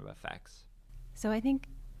distribution of effects? So I think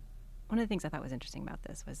one of the things I thought was interesting about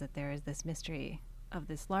this was that there is this mystery of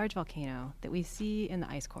this large volcano that we see in the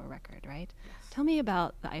ice core record, right? Yes. Tell me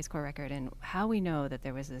about the ice core record and how we know that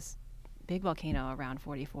there was this big volcano around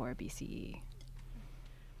 44 BCE.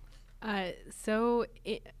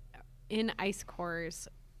 In ice cores,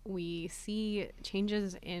 we see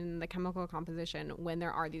changes in the chemical composition when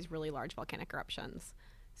there are these really large volcanic eruptions.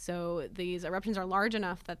 So these eruptions are large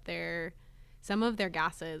enough that some of their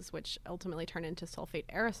gases, which ultimately turn into sulfate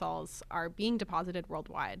aerosols, are being deposited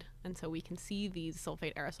worldwide. And so we can see these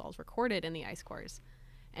sulfate aerosols recorded in the ice cores.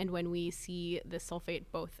 And when we see the sulfate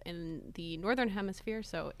both in the northern hemisphere,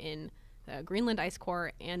 so in the Greenland ice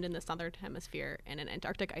core, and in the southern hemisphere and an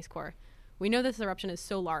Antarctic ice core, we know this eruption is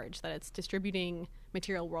so large that it's distributing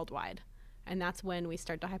material worldwide. And that's when we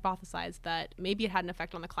start to hypothesize that maybe it had an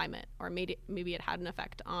effect on the climate, or maybe it had an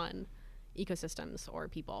effect on ecosystems or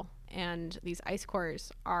people. And these ice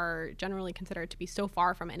cores are generally considered to be so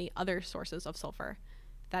far from any other sources of sulfur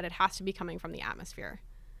that it has to be coming from the atmosphere.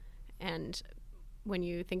 And when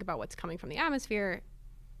you think about what's coming from the atmosphere,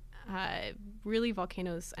 really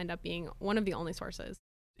volcanoes end up being one of the only sources.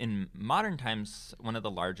 In modern times, one of the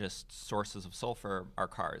largest sources of sulfur are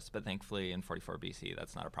cars, but thankfully in 44 BC,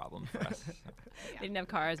 that's not a problem for us. They didn't have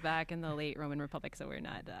cars back in the late Roman Republic, so we're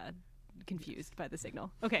not confused by the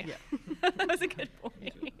signal. Okay. Yeah. That was a good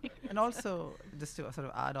point. And also, just to sort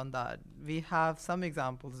of add on that, we have some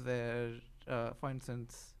examples where, for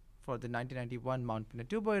instance, for the 1991 Mount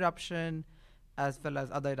Pinatubo eruption, as well as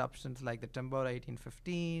other eruptions like the Tambora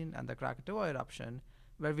 1815 and the Krakatoa eruption,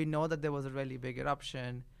 where we know that there was a really big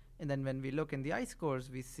eruption, and then when we look in the ice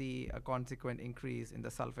cores, we see a consequent increase in the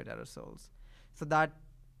sulfate aerosols. So that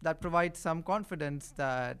provides some confidence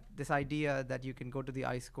that this idea that you can go to the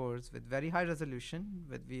ice cores with very high resolution,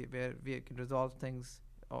 where we can resolve things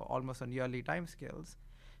almost on yearly timescales,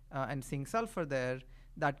 and seeing sulfur there,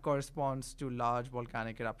 that corresponds to large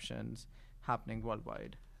volcanic eruptions happening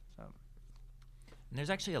worldwide. And there's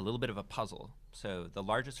actually a little bit of a puzzle. So the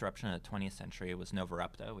largest eruption of the 20th century was Nova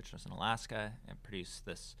Rupta, which was in Alaska. It produced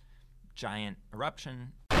this giant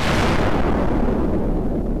eruption.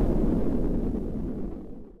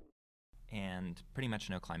 And pretty much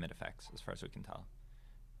no climate effects, as far as we can tell.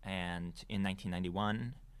 And in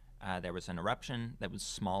 1991, there was an eruption that was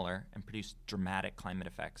smaller and produced dramatic climate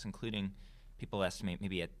effects, including, people estimate,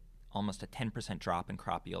 maybe almost a 10% drop in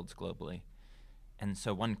crop yields globally. And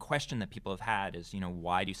so one question that people have had is,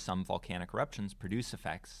 why do some volcanic eruptions produce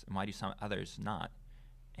effects and why do some others not?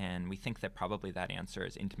 And we think that probably that answer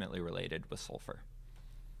is intimately related with sulfur.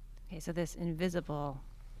 Okay, so this invisible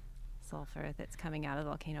sulfur that's coming out of the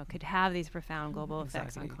volcano could have these profound global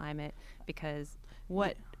effects on climate, because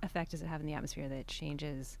what effect does it have in the atmosphere that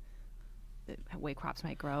changes the way crops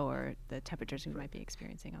might grow or the temperatures we might be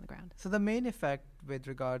experiencing on the ground? So the main effect with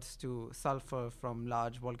regards to sulfur from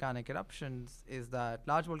large volcanic eruptions is that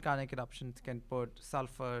large volcanic eruptions can put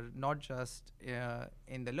sulfur not just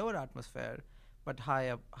in the lower atmosphere, but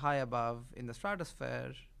high above in the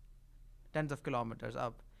stratosphere, tens of kilometers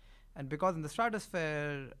up. And because in the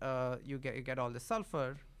stratosphere you get all this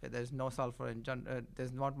sulfur, there's no sulfur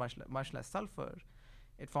there's not much less sulfur.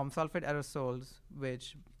 It forms sulfate aerosols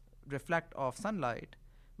which reflect off sunlight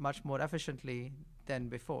much more efficiently than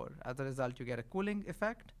before. As a result, you get a cooling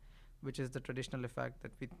effect, which is the traditional effect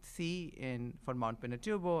that we see for Mount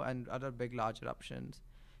Pinatubo and other big large eruptions.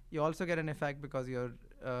 You also get an effect because you're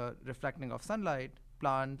reflecting off sunlight.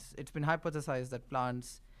 Plants, it's been hypothesized that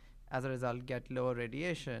plants, as a result, get lower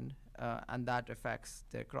radiation, and that affects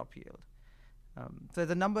their crop yield. So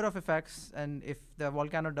there's a number of effects, and if the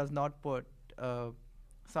volcano does not put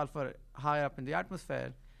sulfur high up in the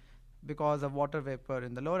atmosphere, because of water vapor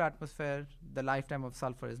in the lower atmosphere, the lifetime of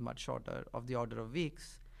sulfur is much shorter, of the order of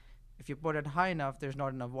weeks. If you put it high enough, there's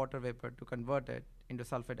not enough water vapor to convert it into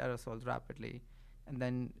sulfate aerosols rapidly, and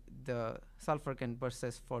then the sulfur can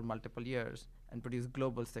persist for multiple years and produce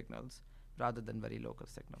global signals rather than very local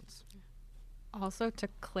signals. Also, to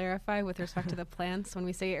clarify with respect to the plants, when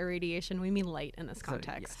we say irradiation, we mean light in this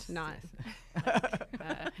context, not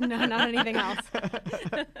anything else.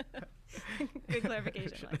 Good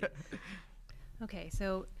clarification. Like it. Okay,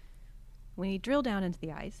 so when you drill down into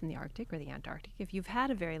the ice in the Arctic or the Antarctic, if you've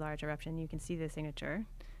had a very large eruption, you can see the signature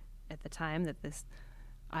at the time that this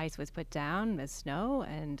ice was put down as snow,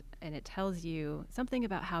 and it tells you something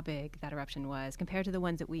about how big that eruption was compared to the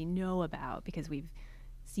ones that we know about because we've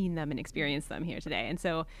seen them and experienced them here today. And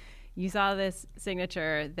so you saw this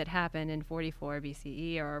signature that happened in 44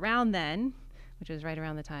 BCE or around then, which was right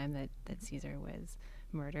around the time that Caesar was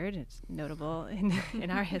murdered. It's notable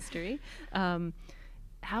in our history.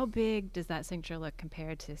 How big does that signature look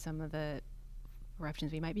compared to some of the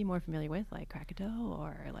eruptions we might be more familiar with, like Krakatoa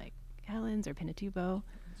or like Helens or Pinatubo?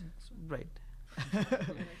 Right.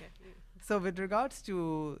 So with regards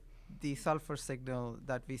to the sulfur signal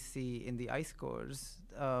that we see in the ice cores,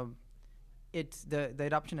 it's the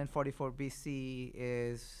eruption in 44 BC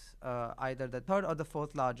is either the third or the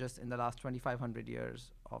fourth largest in the last 2,500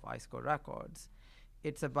 years of ice core records.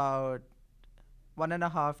 It's about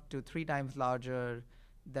 1.5 to 3 times larger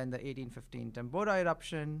than the 1815 Tambora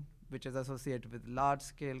eruption, which is associated with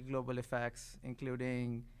large-scale global effects,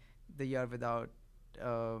 including the year without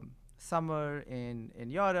summer in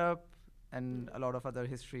Europe and a lot of other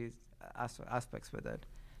history aspects with it.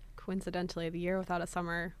 Coincidentally, the year without a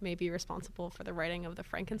summer may be responsible for the writing of the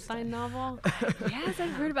Frankenstein novel. Yes,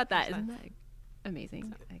 I've heard about that. Isn't that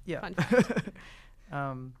amazing? Yeah. Fun fact.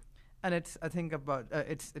 And it's, I think about,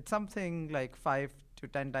 it's something like 5 to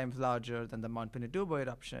 10 times larger than the Mount Pinatubo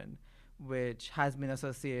eruption, which has been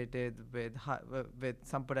associated with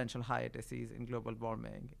some potential hiatuses in global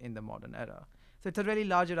warming in the modern era. So it's a really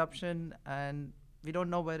large eruption, and we don't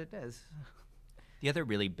know where it is. The other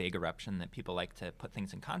really big eruption that people like to put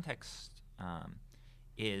things in context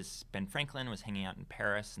is Ben Franklin was hanging out in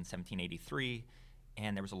Paris in 1783,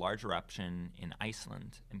 and there was a large eruption in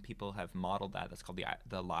Iceland, and people have modeled that. That's called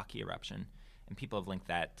the Laki eruption, and people have linked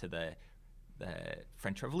that to the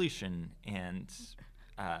French Revolution and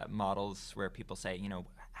models where people say,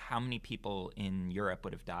 how many people in Europe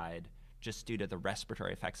would have died just due to the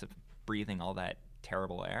respiratory effects of breathing all that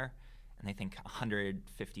terrible air. And they think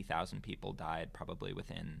 150,000 people died probably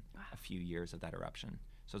within a few years of that eruption.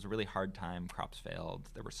 So it was a really hard time. Crops failed.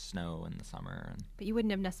 There was snow in the summer. But you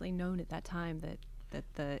wouldn't have necessarily known at that time that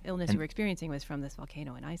the illness you were experiencing was from this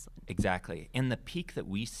volcano in Iceland. Exactly. And the peak that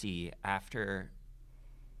we see after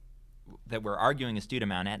that we're arguing is due to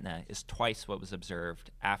Mt Etna is twice what was observed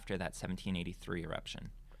after that 1783 eruption.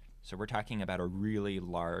 So we're talking about a really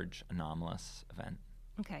large anomalous event.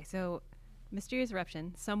 Okay, so mysterious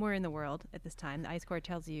eruption somewhere in the world at this time. The ice core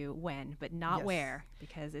tells you when, but not where,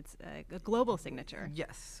 because it's a global signature.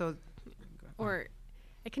 Yes. So, or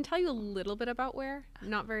it can tell you a little bit about where,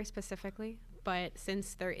 not very specifically, but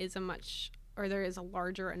since there is a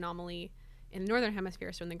larger anomaly in the northern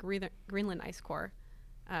hemisphere, so in the Greenland ice core,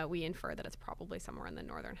 we infer that it's probably somewhere in the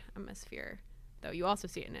northern hemisphere, though you also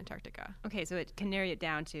see it in Antarctica. Okay, so it can narrow it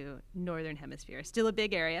down to northern hemisphere. Still a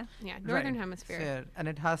big area. Yeah, northern hemisphere. So, and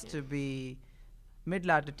it has to be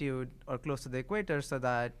mid-latitude or close to the equator so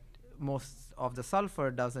that most of the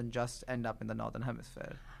sulfur doesn't just end up in the northern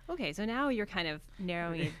hemisphere. Okay, so now you're kind of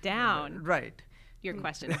narrowing it down, Right. your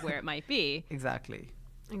question of where it might be. Exactly.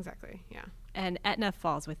 Exactly. Yeah. And Etna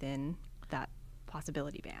falls within that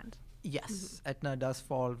possibility band. Yes, Etna does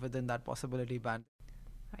fall within that possibility band.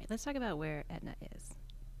 All right, let's talk about where Etna is.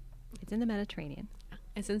 It's in the Mediterranean.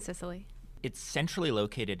 It's in Sicily. It's centrally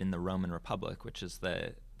located in the Roman Republic, which is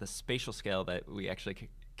the spatial scale that we actually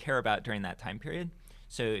care about during that time period.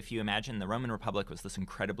 So if you imagine the Roman Republic was this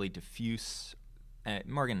incredibly diffuse,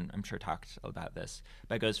 Morgan, I'm sure, talked about this,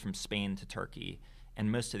 but it goes from Spain to Turkey.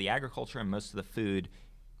 And most of the agriculture and most of the food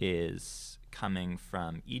is coming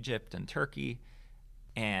from Egypt and Turkey.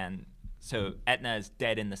 And so Etna is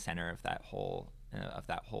dead in the center of that whole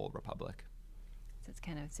republic. So it's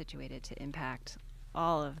kind of situated to impact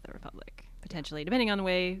all of the republic, potentially, depending on the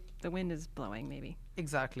way the wind is blowing, maybe.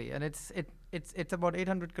 Exactly, and it's about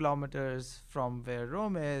 800 kilometers from where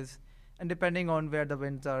Rome is, and depending on where the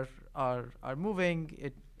winds are moving,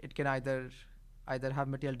 it can either have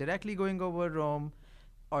material directly going over Rome,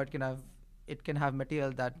 or it can have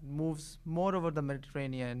material that moves more over the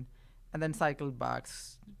Mediterranean, and then cycle back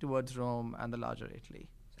towards Rome and the larger Italy.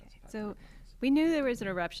 So we knew there was an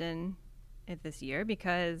eruption this year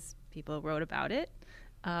because people wrote about it,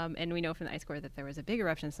 and we know from the ice core that there was a big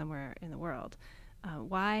eruption somewhere in the world.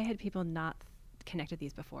 Why had people not connected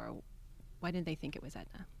these before? Why didn't they think it was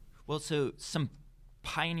Etna? Well, so some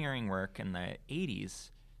pioneering work in the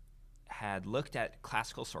 80s had looked at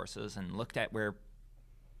classical sources and looked at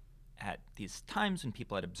these times when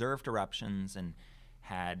people had observed eruptions and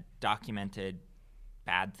had documented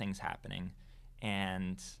bad things happening,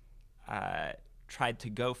 and tried to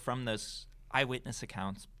go from those eyewitness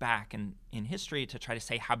accounts back in history to try to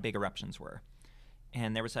say how big eruptions were.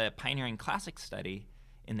 And there was a pioneering classic study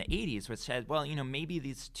in the 80s which said, well, maybe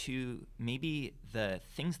the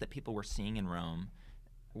things that people were seeing in Rome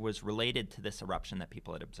was related to this eruption that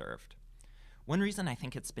people had observed. One reason I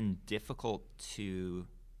think it's been difficult in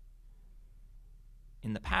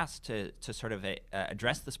the past to sort of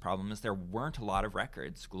address this problem is there weren't a lot of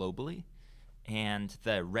records globally, and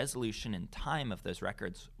the resolution and time of those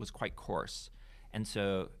records was quite coarse. And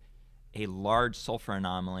so a large sulfur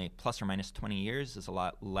anomaly plus or minus 20 years is a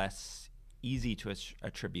lot less easy to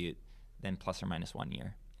attribute than plus or minus 1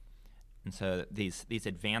 year. And so these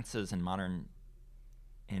advances in modern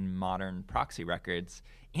proxy records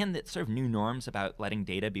and the sort of new norms about letting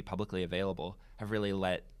data be publicly available have really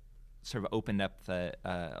sort of opened up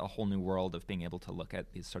a whole new world of being able to look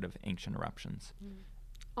at these sort of ancient eruptions.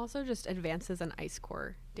 Also just advances in ice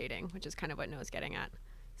core dating, which is kind of what Noah's getting at.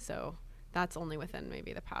 So that's only within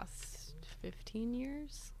maybe the past 15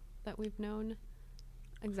 years that we've known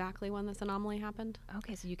exactly when this anomaly happened.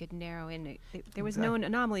 Okay, so you could narrow in. There was no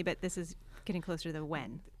anomaly, but this is getting closer to the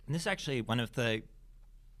when. And this is actually one of the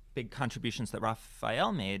big contributions that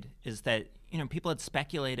Raphael made, is that people had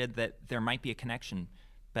speculated that there might be a connection,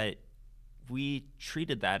 but we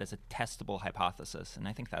treated that as a testable hypothesis, and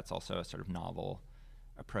I think that's also a sort of novel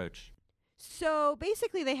approach. So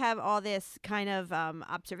basically they have all this kind of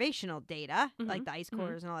observational data, like the ice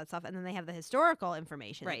cores and all that stuff, and then they have the historical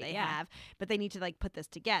information that they have, but they need to put this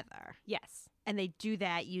together. Yes. And they do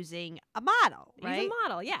that using a model, right? Using a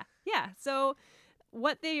model, yeah. Yeah. So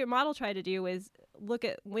what their model tried to do was look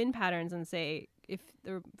at wind patterns and say, if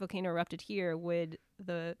the volcano erupted here, would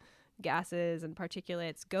the gases and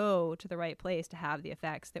particulates go to the right place to have the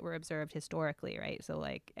effects that were observed historically, right? So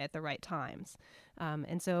at the right times.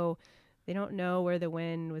 And so they don't know where the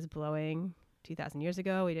wind was blowing 2,000 years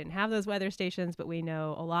ago. We didn't have those weather stations, but we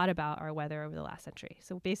know a lot about our weather over the last century.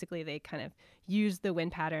 So basically they kind of used the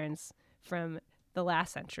wind patterns from the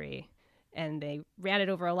last century and they ran it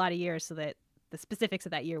over a lot of years so that the specifics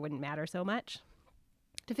of that year wouldn't matter so much,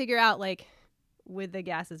 to figure out would the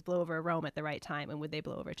gases blow over Rome at the right time, and would they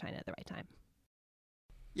blow over China at the right time?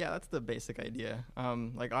 Yeah, that's the basic idea.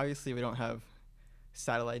 Obviously we don't have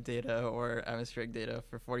satellite data or atmospheric data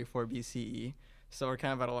for 44 BCE, so we're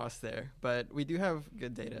kind of at a loss there. But we do have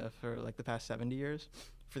good data for the past 70 years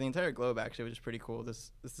for the entire globe, actually, which is pretty cool.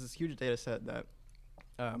 This is this huge data set that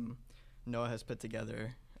Noah has put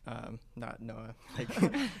together. Not Noah, like the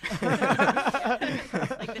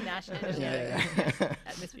National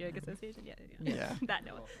Atmospheric Association. Yeah. That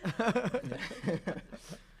Noah.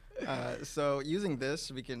 So using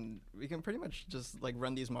this, we can pretty much just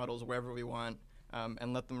run these models wherever we want,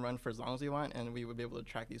 and let them run for as long as we want, and we would be able to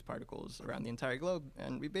track these particles around the entire globe.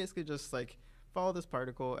 And we basically just follow this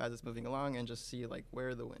particle as it's moving along and just see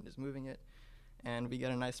where the wind is moving it. And we get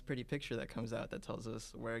a nice pretty picture that comes out that tells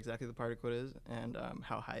us where exactly the particle is and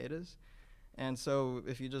how high it is. And so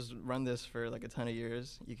if you just run this for like a ton of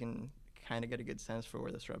years, you can kind of get a good sense for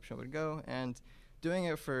where this eruption would go. And doing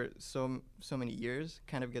it for so many years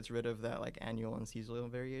kind of gets rid of that like annual and seasonal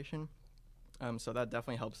variation. So that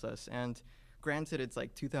definitely helps us. And granted, it's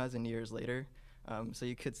like 2,000 years later, so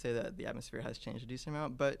you could say that the atmosphere has changed a decent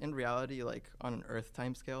amount. But in reality, like on an Earth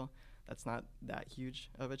timescale, that's not that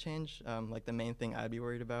huge of a change. Like the main thing I'd be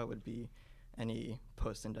worried about would be any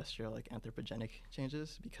post-industrial like anthropogenic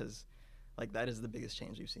changes, because like that is the biggest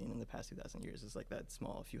change we've seen in the past 2,000 years, is like that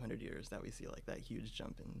small few hundred years that we see like that huge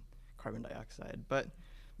jump in carbon dioxide. But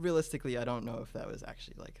realistically, I don't know if that was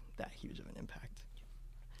actually like that huge of an impact.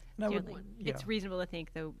 It's reasonable to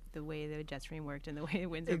think the way the jet stream worked and the way the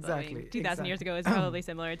winds are Exactly, blowing 2,000 years ago is probably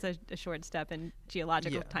similar. It's a short step in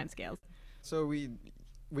geological timescales. So we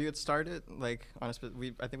would start it like on a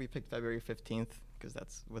I think we picked February 15th because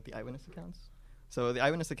that's what the eyewitness accounts. So the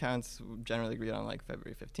eyewitness accounts generally agreed on like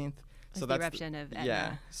February 15th. So the eruption of Etna.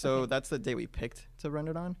 Yeah. So that's the day we picked to run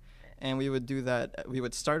it on. And we would do that. We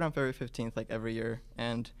would start on February 15th like every year.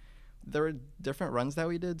 And there were different runs that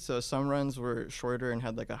we did. So some runs were shorter and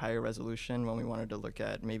had like a higher resolution when we wanted to look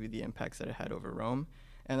at maybe the impacts that it had over Rome.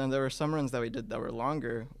 And then there were some runs that we did that were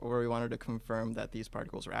longer, where we wanted to confirm that these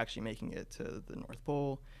particles were actually making it to the North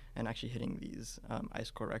Pole and actually hitting these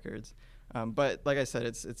ice core records. But like I said,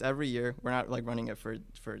 it's every year. We're not like running it for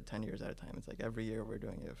 10 years at a time. It's like every year we're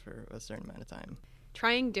doing it for a certain amount of time.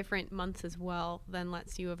 Trying different months as well then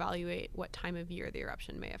lets you evaluate what time of year the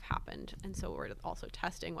eruption may have happened. And so we're also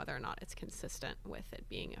testing whether or not it's consistent with it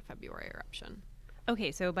being a February eruption.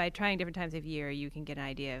 Okay, so by trying different times of year, you can get an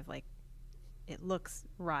idea of like, it looks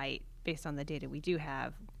right based on the data we do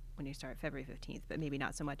have when you start February 15th, but maybe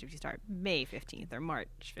not so much if you start May 15th or March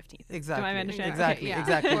 15th. Exactly. Do I understand? Exactly. Okay, yeah.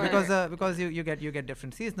 Exactly. Because you get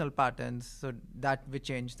different seasonal patterns, so that will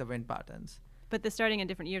change the wind patterns. But the starting in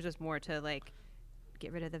different years is more to like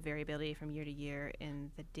get rid of the variability from year to year in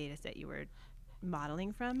the data set you were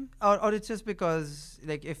modeling from? Or it's just because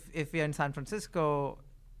like if we're in San Francisco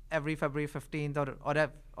every February 15th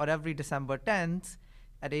or every December 10th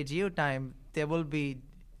at AGU time, there will be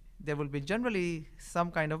generally some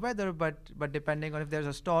kind of weather, but depending on if there's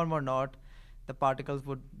a storm or not, the particles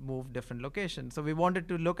would move different locations. So we wanted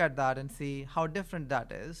to look at that and see how different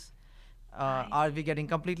that is. Are we getting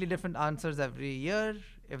completely different answers every year?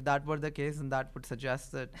 If that were the case, then that would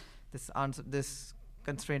suggest that this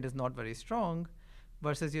constraint is not very strong,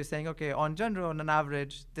 versus you're saying, okay, on general, on an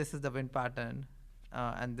average, this is the wind pattern,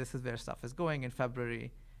 and this is where stuff is going in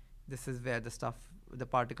February. This is where the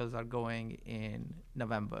particles are going in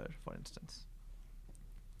November, for instance.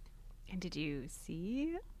 And did you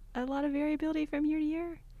see a lot of variability from year to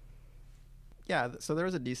year? Yeah, so there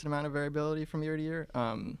was a decent amount of variability from year to year.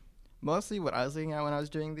 Mostly what I was looking at when I was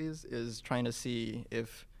doing these is trying to see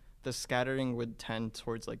if the scattering would tend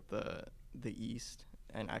towards like the east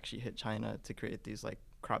and actually hit China to create these like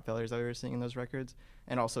crop failures that we were seeing in those records,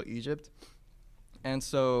 and also Egypt. And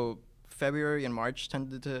so February and March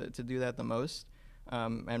tended to do that the most.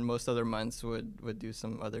 And most other months would do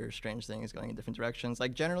some other strange things going in different directions.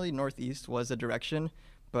 Like generally northeast was a direction,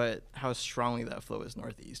 but how strongly that flow is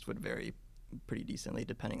northeast would vary pretty decently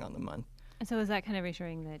depending on the month. And so is that kind of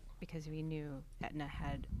reassuring that because we knew Etna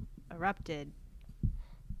had erupted,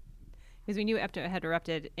 had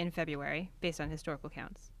erupted in February based on historical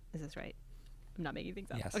counts? Is this right? I'm not making things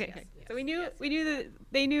up. Yes. Okay. Yes. So we knew that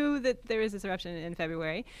they knew that there was this eruption in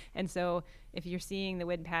February, and so if you're seeing the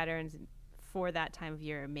wind patterns for that time of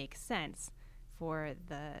year, it makes sense for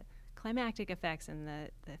the climactic effects and the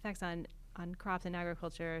effects on crops and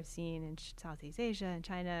agriculture seen in Southeast Asia and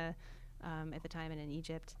China at the time, and in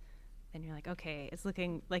Egypt. Then you're like, okay, it's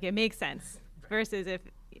looking like it makes sense, versus if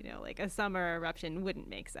like a summer eruption wouldn't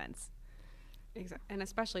make sense. Exactly. And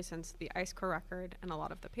especially since the ice core record and a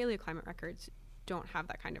lot of the paleoclimate records don't have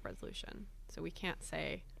that kind of resolution. So we can't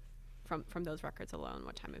say from those records alone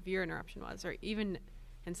what time of year an eruption was, or even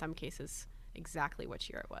in some cases exactly which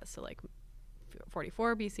year it was. So like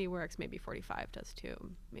 44 BC works, maybe 45 does too,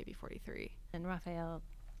 maybe 43. And Raphael,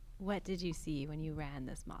 what did you see when you ran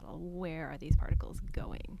this model? Where are these particles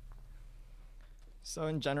going? So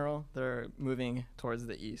in general, they're moving towards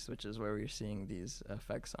the east, which is where we're seeing these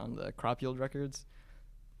effects on the crop yield records.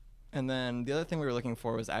 And then the other thing we were looking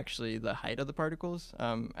for was actually the height of the particles.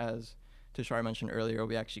 As Tushar mentioned earlier,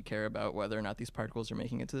 we actually care about whether or not these particles are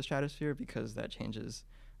making it to the stratosphere, because that changes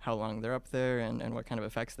how long they're up there and what kind of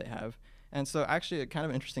effects they have. And so actually a kind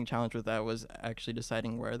of interesting challenge with that was actually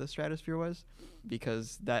deciding where the stratosphere was,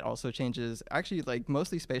 because that also changes actually like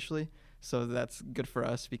mostly spatially. So that's good for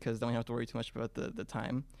us because then we don't have to worry too much about the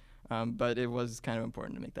time. But it was kind of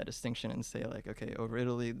important to make that distinction and say, like, okay, over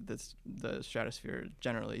Italy, the stratosphere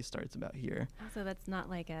generally starts about here. So that's not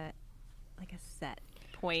like a set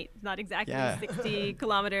point, not exactly Yeah. 60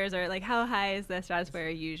 kilometers, or like how high is the stratosphere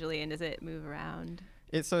usually, and does it move around?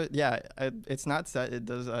 It's not set. It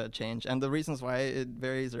does change, and the reasons why it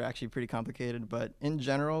varies are actually pretty complicated. But in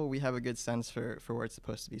general, we have a good sense for where it's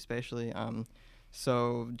supposed to be spatially.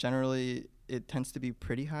 So generally, it tends to be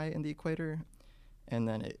pretty high in the equator, and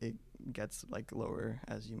then it gets like lower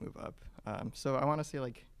as you move up. So I want to say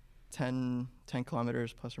like 10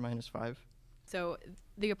 kilometers plus or minus 5. So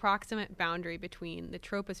the approximate boundary between the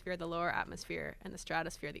troposphere, the lower atmosphere, and the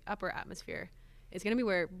stratosphere, the upper atmosphere, is going to be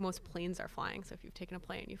where most planes are flying. So if you've taken a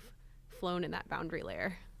plane, you've flown in that boundary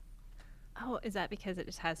layer. Oh, is that because it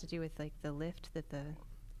just has to do with like the lift that the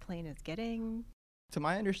plane is getting? To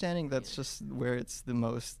my understanding, that's just where it's the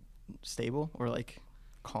most stable or like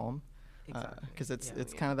calm. Exactly. Because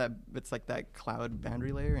it's kind of that, it's like that cloud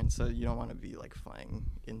boundary layer, and so you don't want to be like flying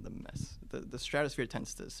in the mess. The stratosphere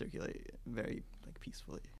tends to circulate very like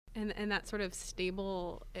peacefully. And that sort of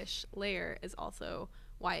stable-ish layer is also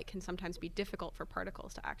why it can sometimes be difficult for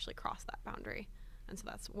particles to actually cross that boundary. And so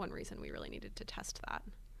that's one reason we really needed to test that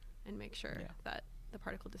and make sure that the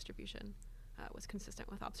particle distribution was consistent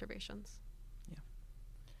with observations.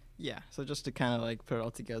 Yeah, so just to kind of like put it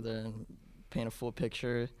all together and paint a full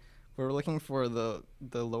picture, we're looking for the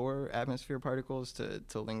lower atmosphere particles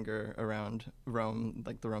to linger around Rome,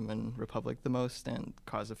 like the Roman Republic, the most, and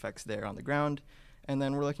cause effects there on the ground. And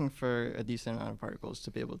then we're looking for a decent amount of particles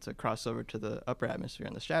to be able to cross over to the upper atmosphere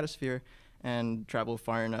and the stratosphere and travel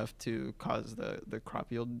far enough to cause the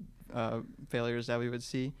crop yield failures that we would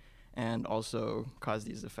see, and also cause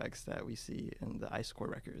these effects that we see in the ice core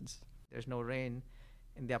records. There's no rain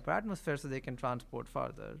in the upper atmosphere, so they can transport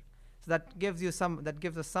farther. So that gives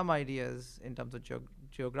us some ideas in terms of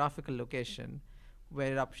geographical location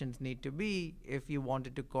where eruptions need to be if you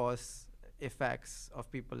wanted to cause effects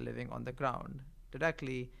of people living on the ground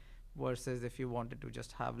directly, versus if you wanted to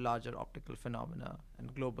just have larger optical phenomena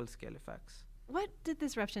and global scale effects. What did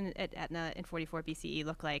this eruption at Etna in 44 BCE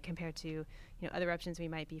look like compared to other eruptions we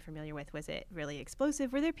might be familiar with? Was it really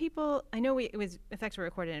explosive? Were there people? I know effects were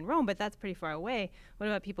recorded in Rome, but that's pretty far away. What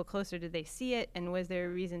about people closer? Did they see it? And was there a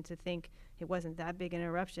reason to think it wasn't that big an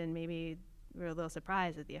eruption? Maybe we were a little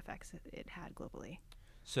surprised at the effects it had globally.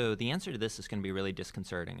 So the answer to this is going to be really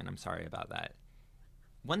disconcerting, and I'm sorry about that.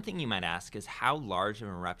 One thing you might ask is how large of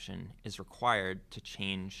an eruption is required to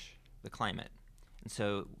change the climate. And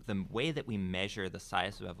so the way that we measure the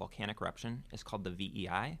size of a volcanic eruption is called the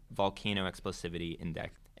VEI, Volcano Explosivity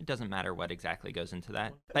Index. It doesn't matter what exactly goes into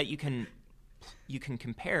that, but you can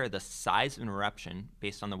compare the size of an eruption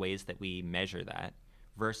based on the ways that we measure that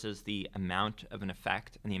versus the amount of an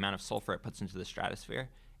effect and the amount of sulfur it puts into the stratosphere,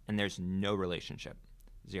 and there's no relationship,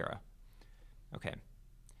 0. Okay,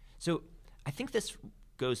 so I think this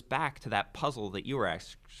goes back to that puzzle that you were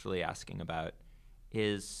actually asking about,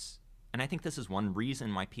 and I think this is one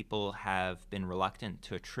reason why people have been reluctant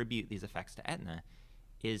to attribute these effects to Etna,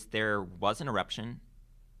 is there was an eruption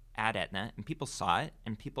at Etna, and people saw it,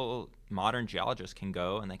 and modern geologists can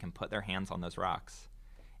go and they can put their hands on those rocks.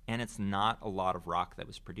 And it's not a lot of rock that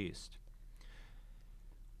was produced.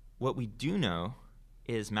 What we do know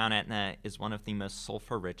is Mt Etna is one of the most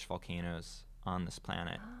sulfur-rich volcanoes on this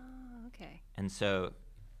planet. Oh, okay. And so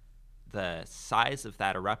the size of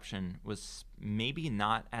that eruption was maybe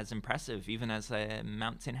not as impressive even as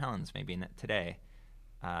Mount St. Helens maybe today,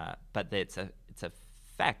 but its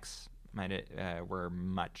effects were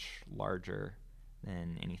much larger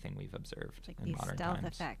than anything we've observed like in modern times.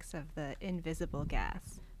 These stealth effects of the invisible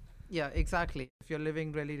gas. Yeah, exactly. If you're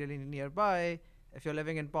living really, really nearby, if you're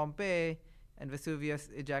living in Pompeii and Vesuvius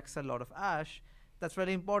ejects a lot of ash, that's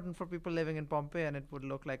really important for people living in Pompeii, and it would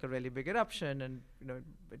look like a really big eruption, and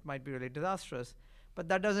it might be really disastrous. But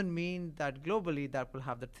that doesn't mean that globally that will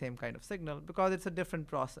have the same kind of signal, because it's a different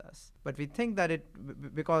process. But we think that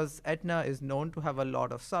because Etna is known to have a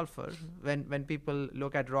lot of sulfur, when people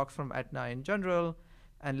look at rocks from Etna in general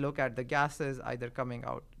and look at the gases either coming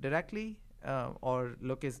out directly or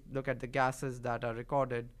look at the gases that are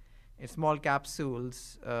recorded in small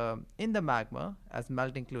capsules in the magma as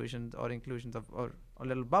melt inclusions or inclusions or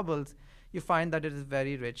little bubbles, you find that it is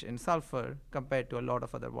very rich in sulfur compared to a lot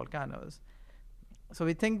of other volcanoes. So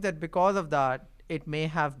we think that because of that, it may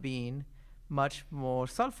have been much more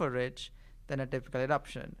sulfur rich than a typical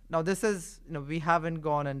eruption. Now this is, we haven't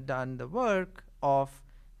gone and done the work of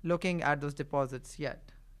looking at those deposits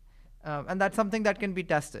yet. And that's something that can be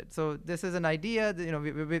tested. So this is an idea that,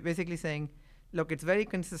 we're basically saying, look, it's very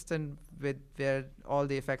consistent with where all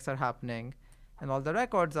the effects are happening. and all the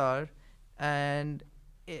records are. And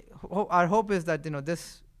our hope is that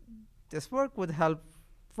this work would help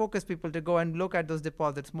focus people to go and look at those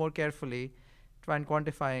deposits more carefully, try and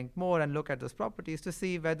quantifying more and look at those properties to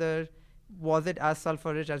see whether was it as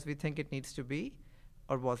sulfur rich as we think it needs to be,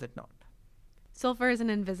 or was it not. Sulfur is an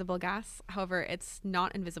invisible gas. However, it's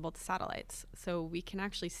not invisible to satellites. So we can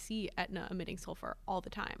actually see Etna emitting sulfur all the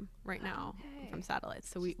time right now from satellites.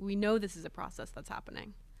 So we know this is a process that's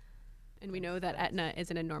happening. And we know that Etna is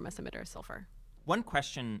an enormous emitter of sulfur. One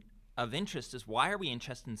question of interest is, why are we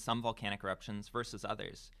interested in some volcanic eruptions versus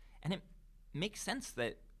others? And it makes sense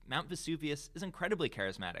that Mount Vesuvius is incredibly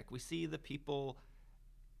charismatic. We see the people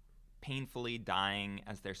painfully dying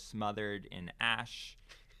as they're smothered in ash.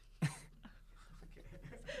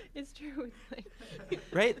 It's true.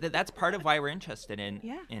 Right? That's part of why we're interested in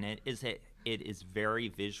it, is that it is very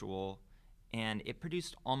visual, and it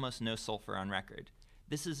produced almost no sulfur on record.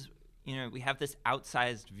 This is, we have this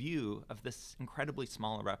outsized view of this incredibly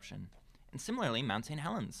small eruption. And similarly, Mount St.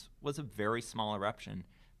 Helens was a very small eruption,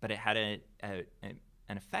 but it had an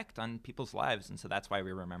effect on people's lives, and so that's why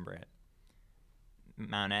we remember it.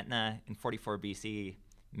 Mount Etna in 44 BC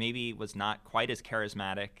maybe was not quite as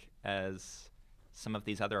charismatic as some of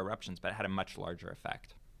these other eruptions, but it had a much larger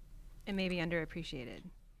effect. And maybe underappreciated.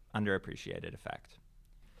 Underappreciated effect.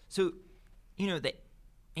 So, the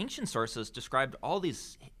ancient sources described all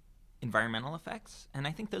these environmental effects, and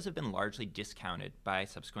I think those have been largely discounted by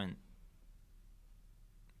subsequent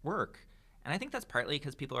work. And I think that's partly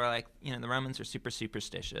because people are like, the Romans are super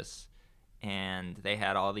superstitious, and they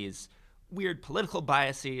had all these weird political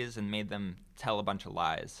biases and made them tell a bunch of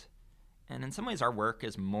lies. And in some ways, our work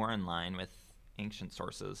is more in line with ancient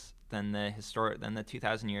sources than the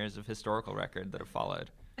 2,000 years of historical record that have followed.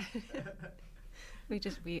 We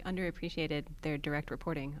underappreciated their direct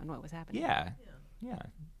reporting on what was happening. Yeah.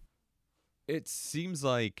 It seems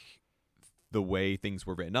like the way things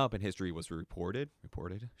were written up and history was reported,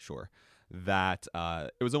 sure, that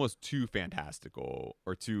it was almost too fantastical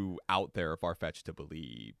or too out there, far-fetched to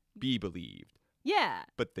be believed. Yeah.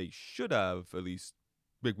 But they should have, at least,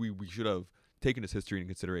 we should have taken this history into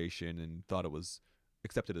consideration and thought it was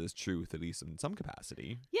accepted as truth, at least in some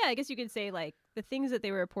capacity. Yeah, I guess you could say like the things that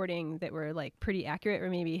they were reporting that were like pretty accurate were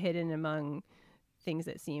maybe hidden among things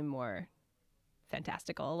that seem more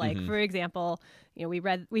fantastical. Like for example, we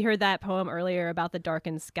heard that poem earlier about the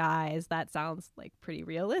darkened skies. That sounds like pretty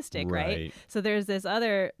realistic, right? So there's this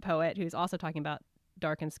other poet who's also talking about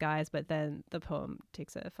darkened skies, but then the poem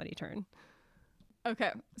takes a funny turn.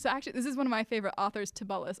 Okay, so actually this is one of my favorite authors.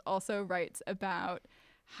 Tibullus also writes about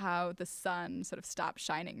how the sun sort of stopped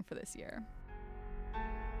shining for this year.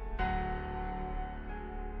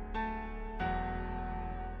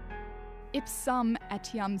 Ipsam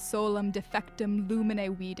etiam solum defectum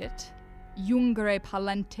lumine vidit, jungere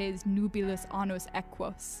palentes nubilis annus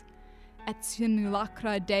equos, et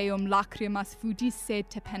simulacra deum lacrimas fudisse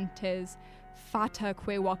tepentes, fata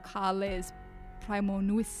que vocales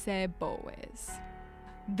praemonuisse boes.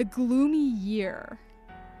 The gloomy year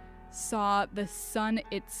saw the sun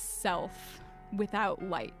itself without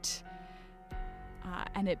light,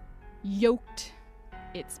 and it yoked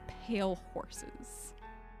its pale horses.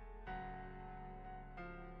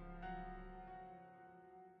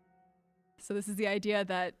 So this is the idea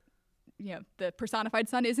that, the personified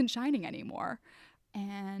sun isn't shining anymore.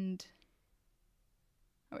 And,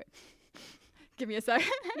 oh wait, give me a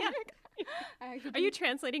second. Yeah. Are you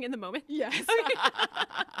translating in the moment? Yes.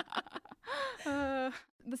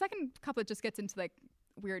 The second couplet just gets into like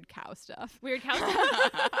weird cow stuff. Weird cow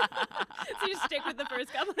stuff. So you stick with the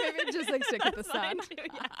first couplet. Maybe just like stick with the sun.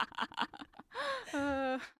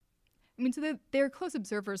 Yeah. So they're close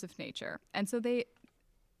observers of nature, and so they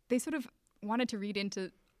sort of wanted to read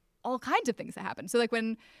into all kinds of things that happen. So like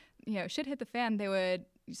when shit hit the fan, they would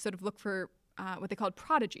sort of look for what they called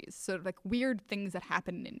prodigies, sort of like weird things that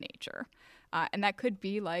happen in nature. And that could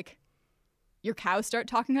be like your cows start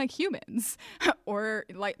talking like humans, or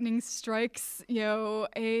lightning strikes,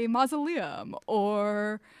 a mausoleum,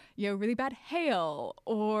 or, really bad hail,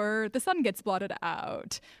 or the sun gets blotted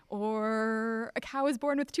out, or a cow is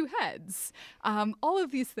born with two heads. All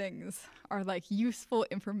of these things are like useful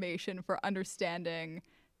information for understanding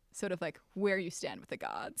sort of like where you stand with the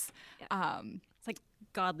gods. Yeah. It's like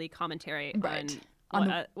godly commentary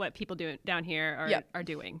on what people down here are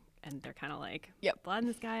doing. And they're kind of like, blotting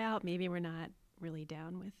this guy out. Maybe we're not really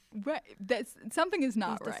down with something is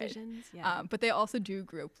not right. Decisions. Yeah. But they also do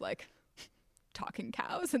group like talking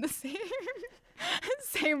cows in the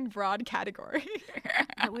same broad category.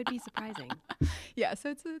 That would be surprising. Yeah,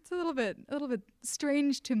 so it's a little bit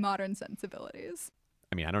strange to modern sensibilities.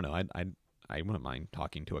 I mean, I don't know. I wouldn't mind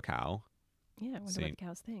talking to a cow. Yeah, I wonder what the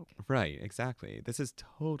cows think. Right, exactly. This is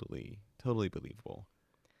totally believable.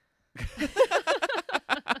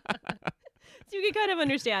 So you can kind of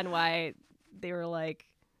understand why they were like,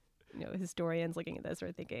 historians looking at this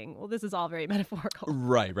are thinking, well, this is all very metaphorical.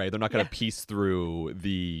 Right. They're not going to piece through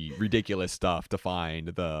the ridiculous stuff to find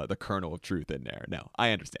the kernel of truth in there. No,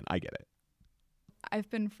 I understand. I get it. I've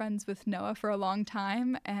been friends with Noah for a long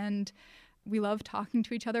time, and we love talking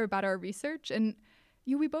to each other about our research. And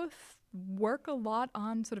we both work a lot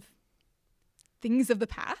on sort of things of the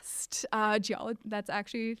past. That's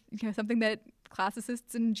actually something that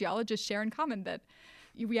classicists and geologists share in common, that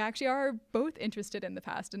we actually are both interested in the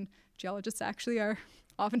past, and geologists actually are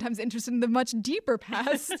oftentimes interested in the much deeper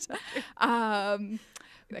past. I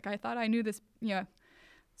thought I knew this,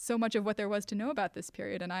 so much of what there was to know about this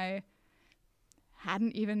period, and I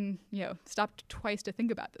hadn't even, stopped twice to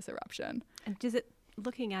think about this eruption. And does it,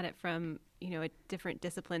 looking at it from, a different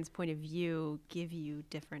discipline's point of view, give you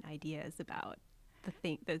different ideas about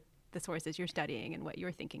the sources you're studying and what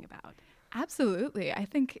you're thinking about? Absolutely. I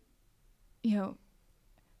think,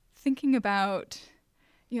 thinking about,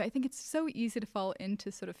 I think it's so easy to fall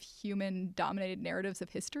into sort of human-dominated narratives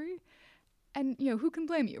of history. And, who can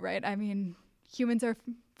blame you, right? I mean, humans are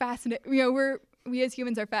fascinated. We as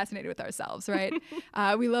humans are fascinated with ourselves, right?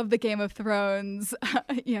 We love the Game of Thrones,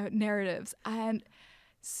 narratives. And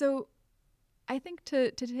so I think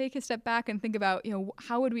to take a step back and think about,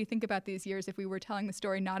 how would we think about these years if we were telling the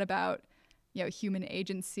story not about, human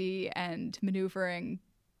agency and maneuvering,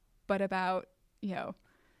 but about,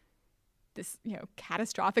 this,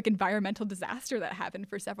 catastrophic environmental disaster that happened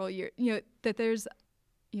for several years, that there's,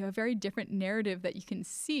 a very different narrative that you can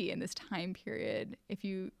see in this time period if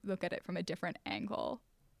you look at it from a different angle.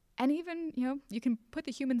 And even, you can put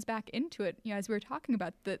the humans back into it. As we were talking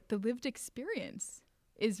about, the lived experience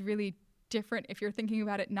is really different if you're thinking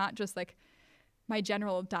about it not just like my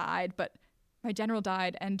general died, but my general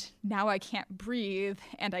died and now I can't breathe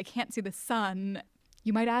and I can't see the sun.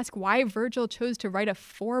 You might ask why Virgil chose to write a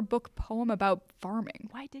 4-book poem about farming.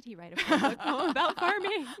 Why did he write a 4-book poem about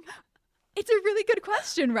farming? It's a really good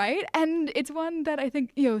question, right? And it's one that I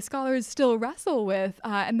think, scholars still wrestle with.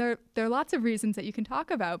 And there are lots of reasons that you can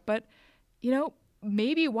talk about. But,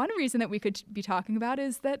 maybe one reason that we could be talking about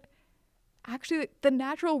is that actually the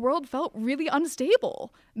natural world felt really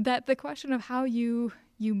unstable. That the question of how you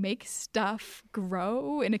make stuff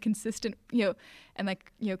grow in a consistent, and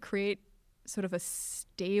create sort of a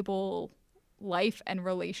stable life and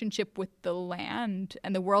relationship with the land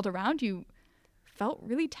and the world around you felt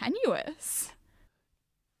really tenuous.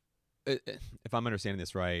 If I'm understanding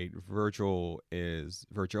this right, Virgil, I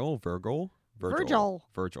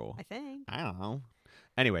think. I don't know.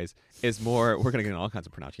 Anyways, is more, we're going to get into all kinds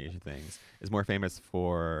of pronunciation things, is more famous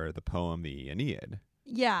for the poem, the Aeneid.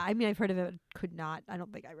 Yeah, I mean, I've heard of it, I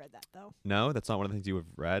don't think I read that, though. No, that's not one of the things you have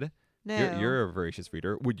read? No. You're a voracious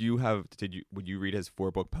reader. Would you read his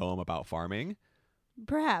 4-book poem about farming?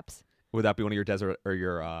 Perhaps. Would that be one of your desert or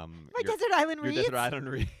your desert island reads? Your desert island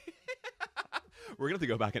read. We're gonna have to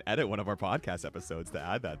go back and edit one of our podcast episodes to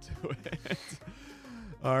add that to it.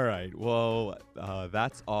 All right. Well,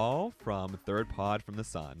 that's all from Third Pod from the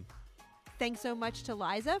Sun. Thanks so much to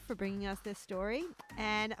Liza for bringing us this story.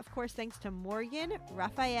 And, of course, thanks to Morgan,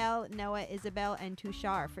 Raphael, Noah, Isabel, and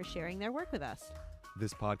Tushar for sharing their work with us.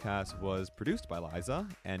 This podcast was produced by Liza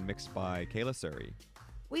and mixed by Kayla Suri.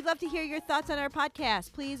 We'd love to hear your thoughts on our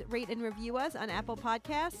podcast. Please rate and review us on Apple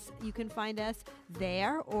Podcasts. You can find us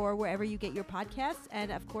there or wherever you get your podcasts.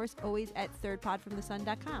 And, of course, always at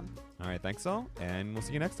thirdpodfromthesun.com. All right. Thanks all. And we'll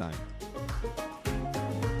see you next time.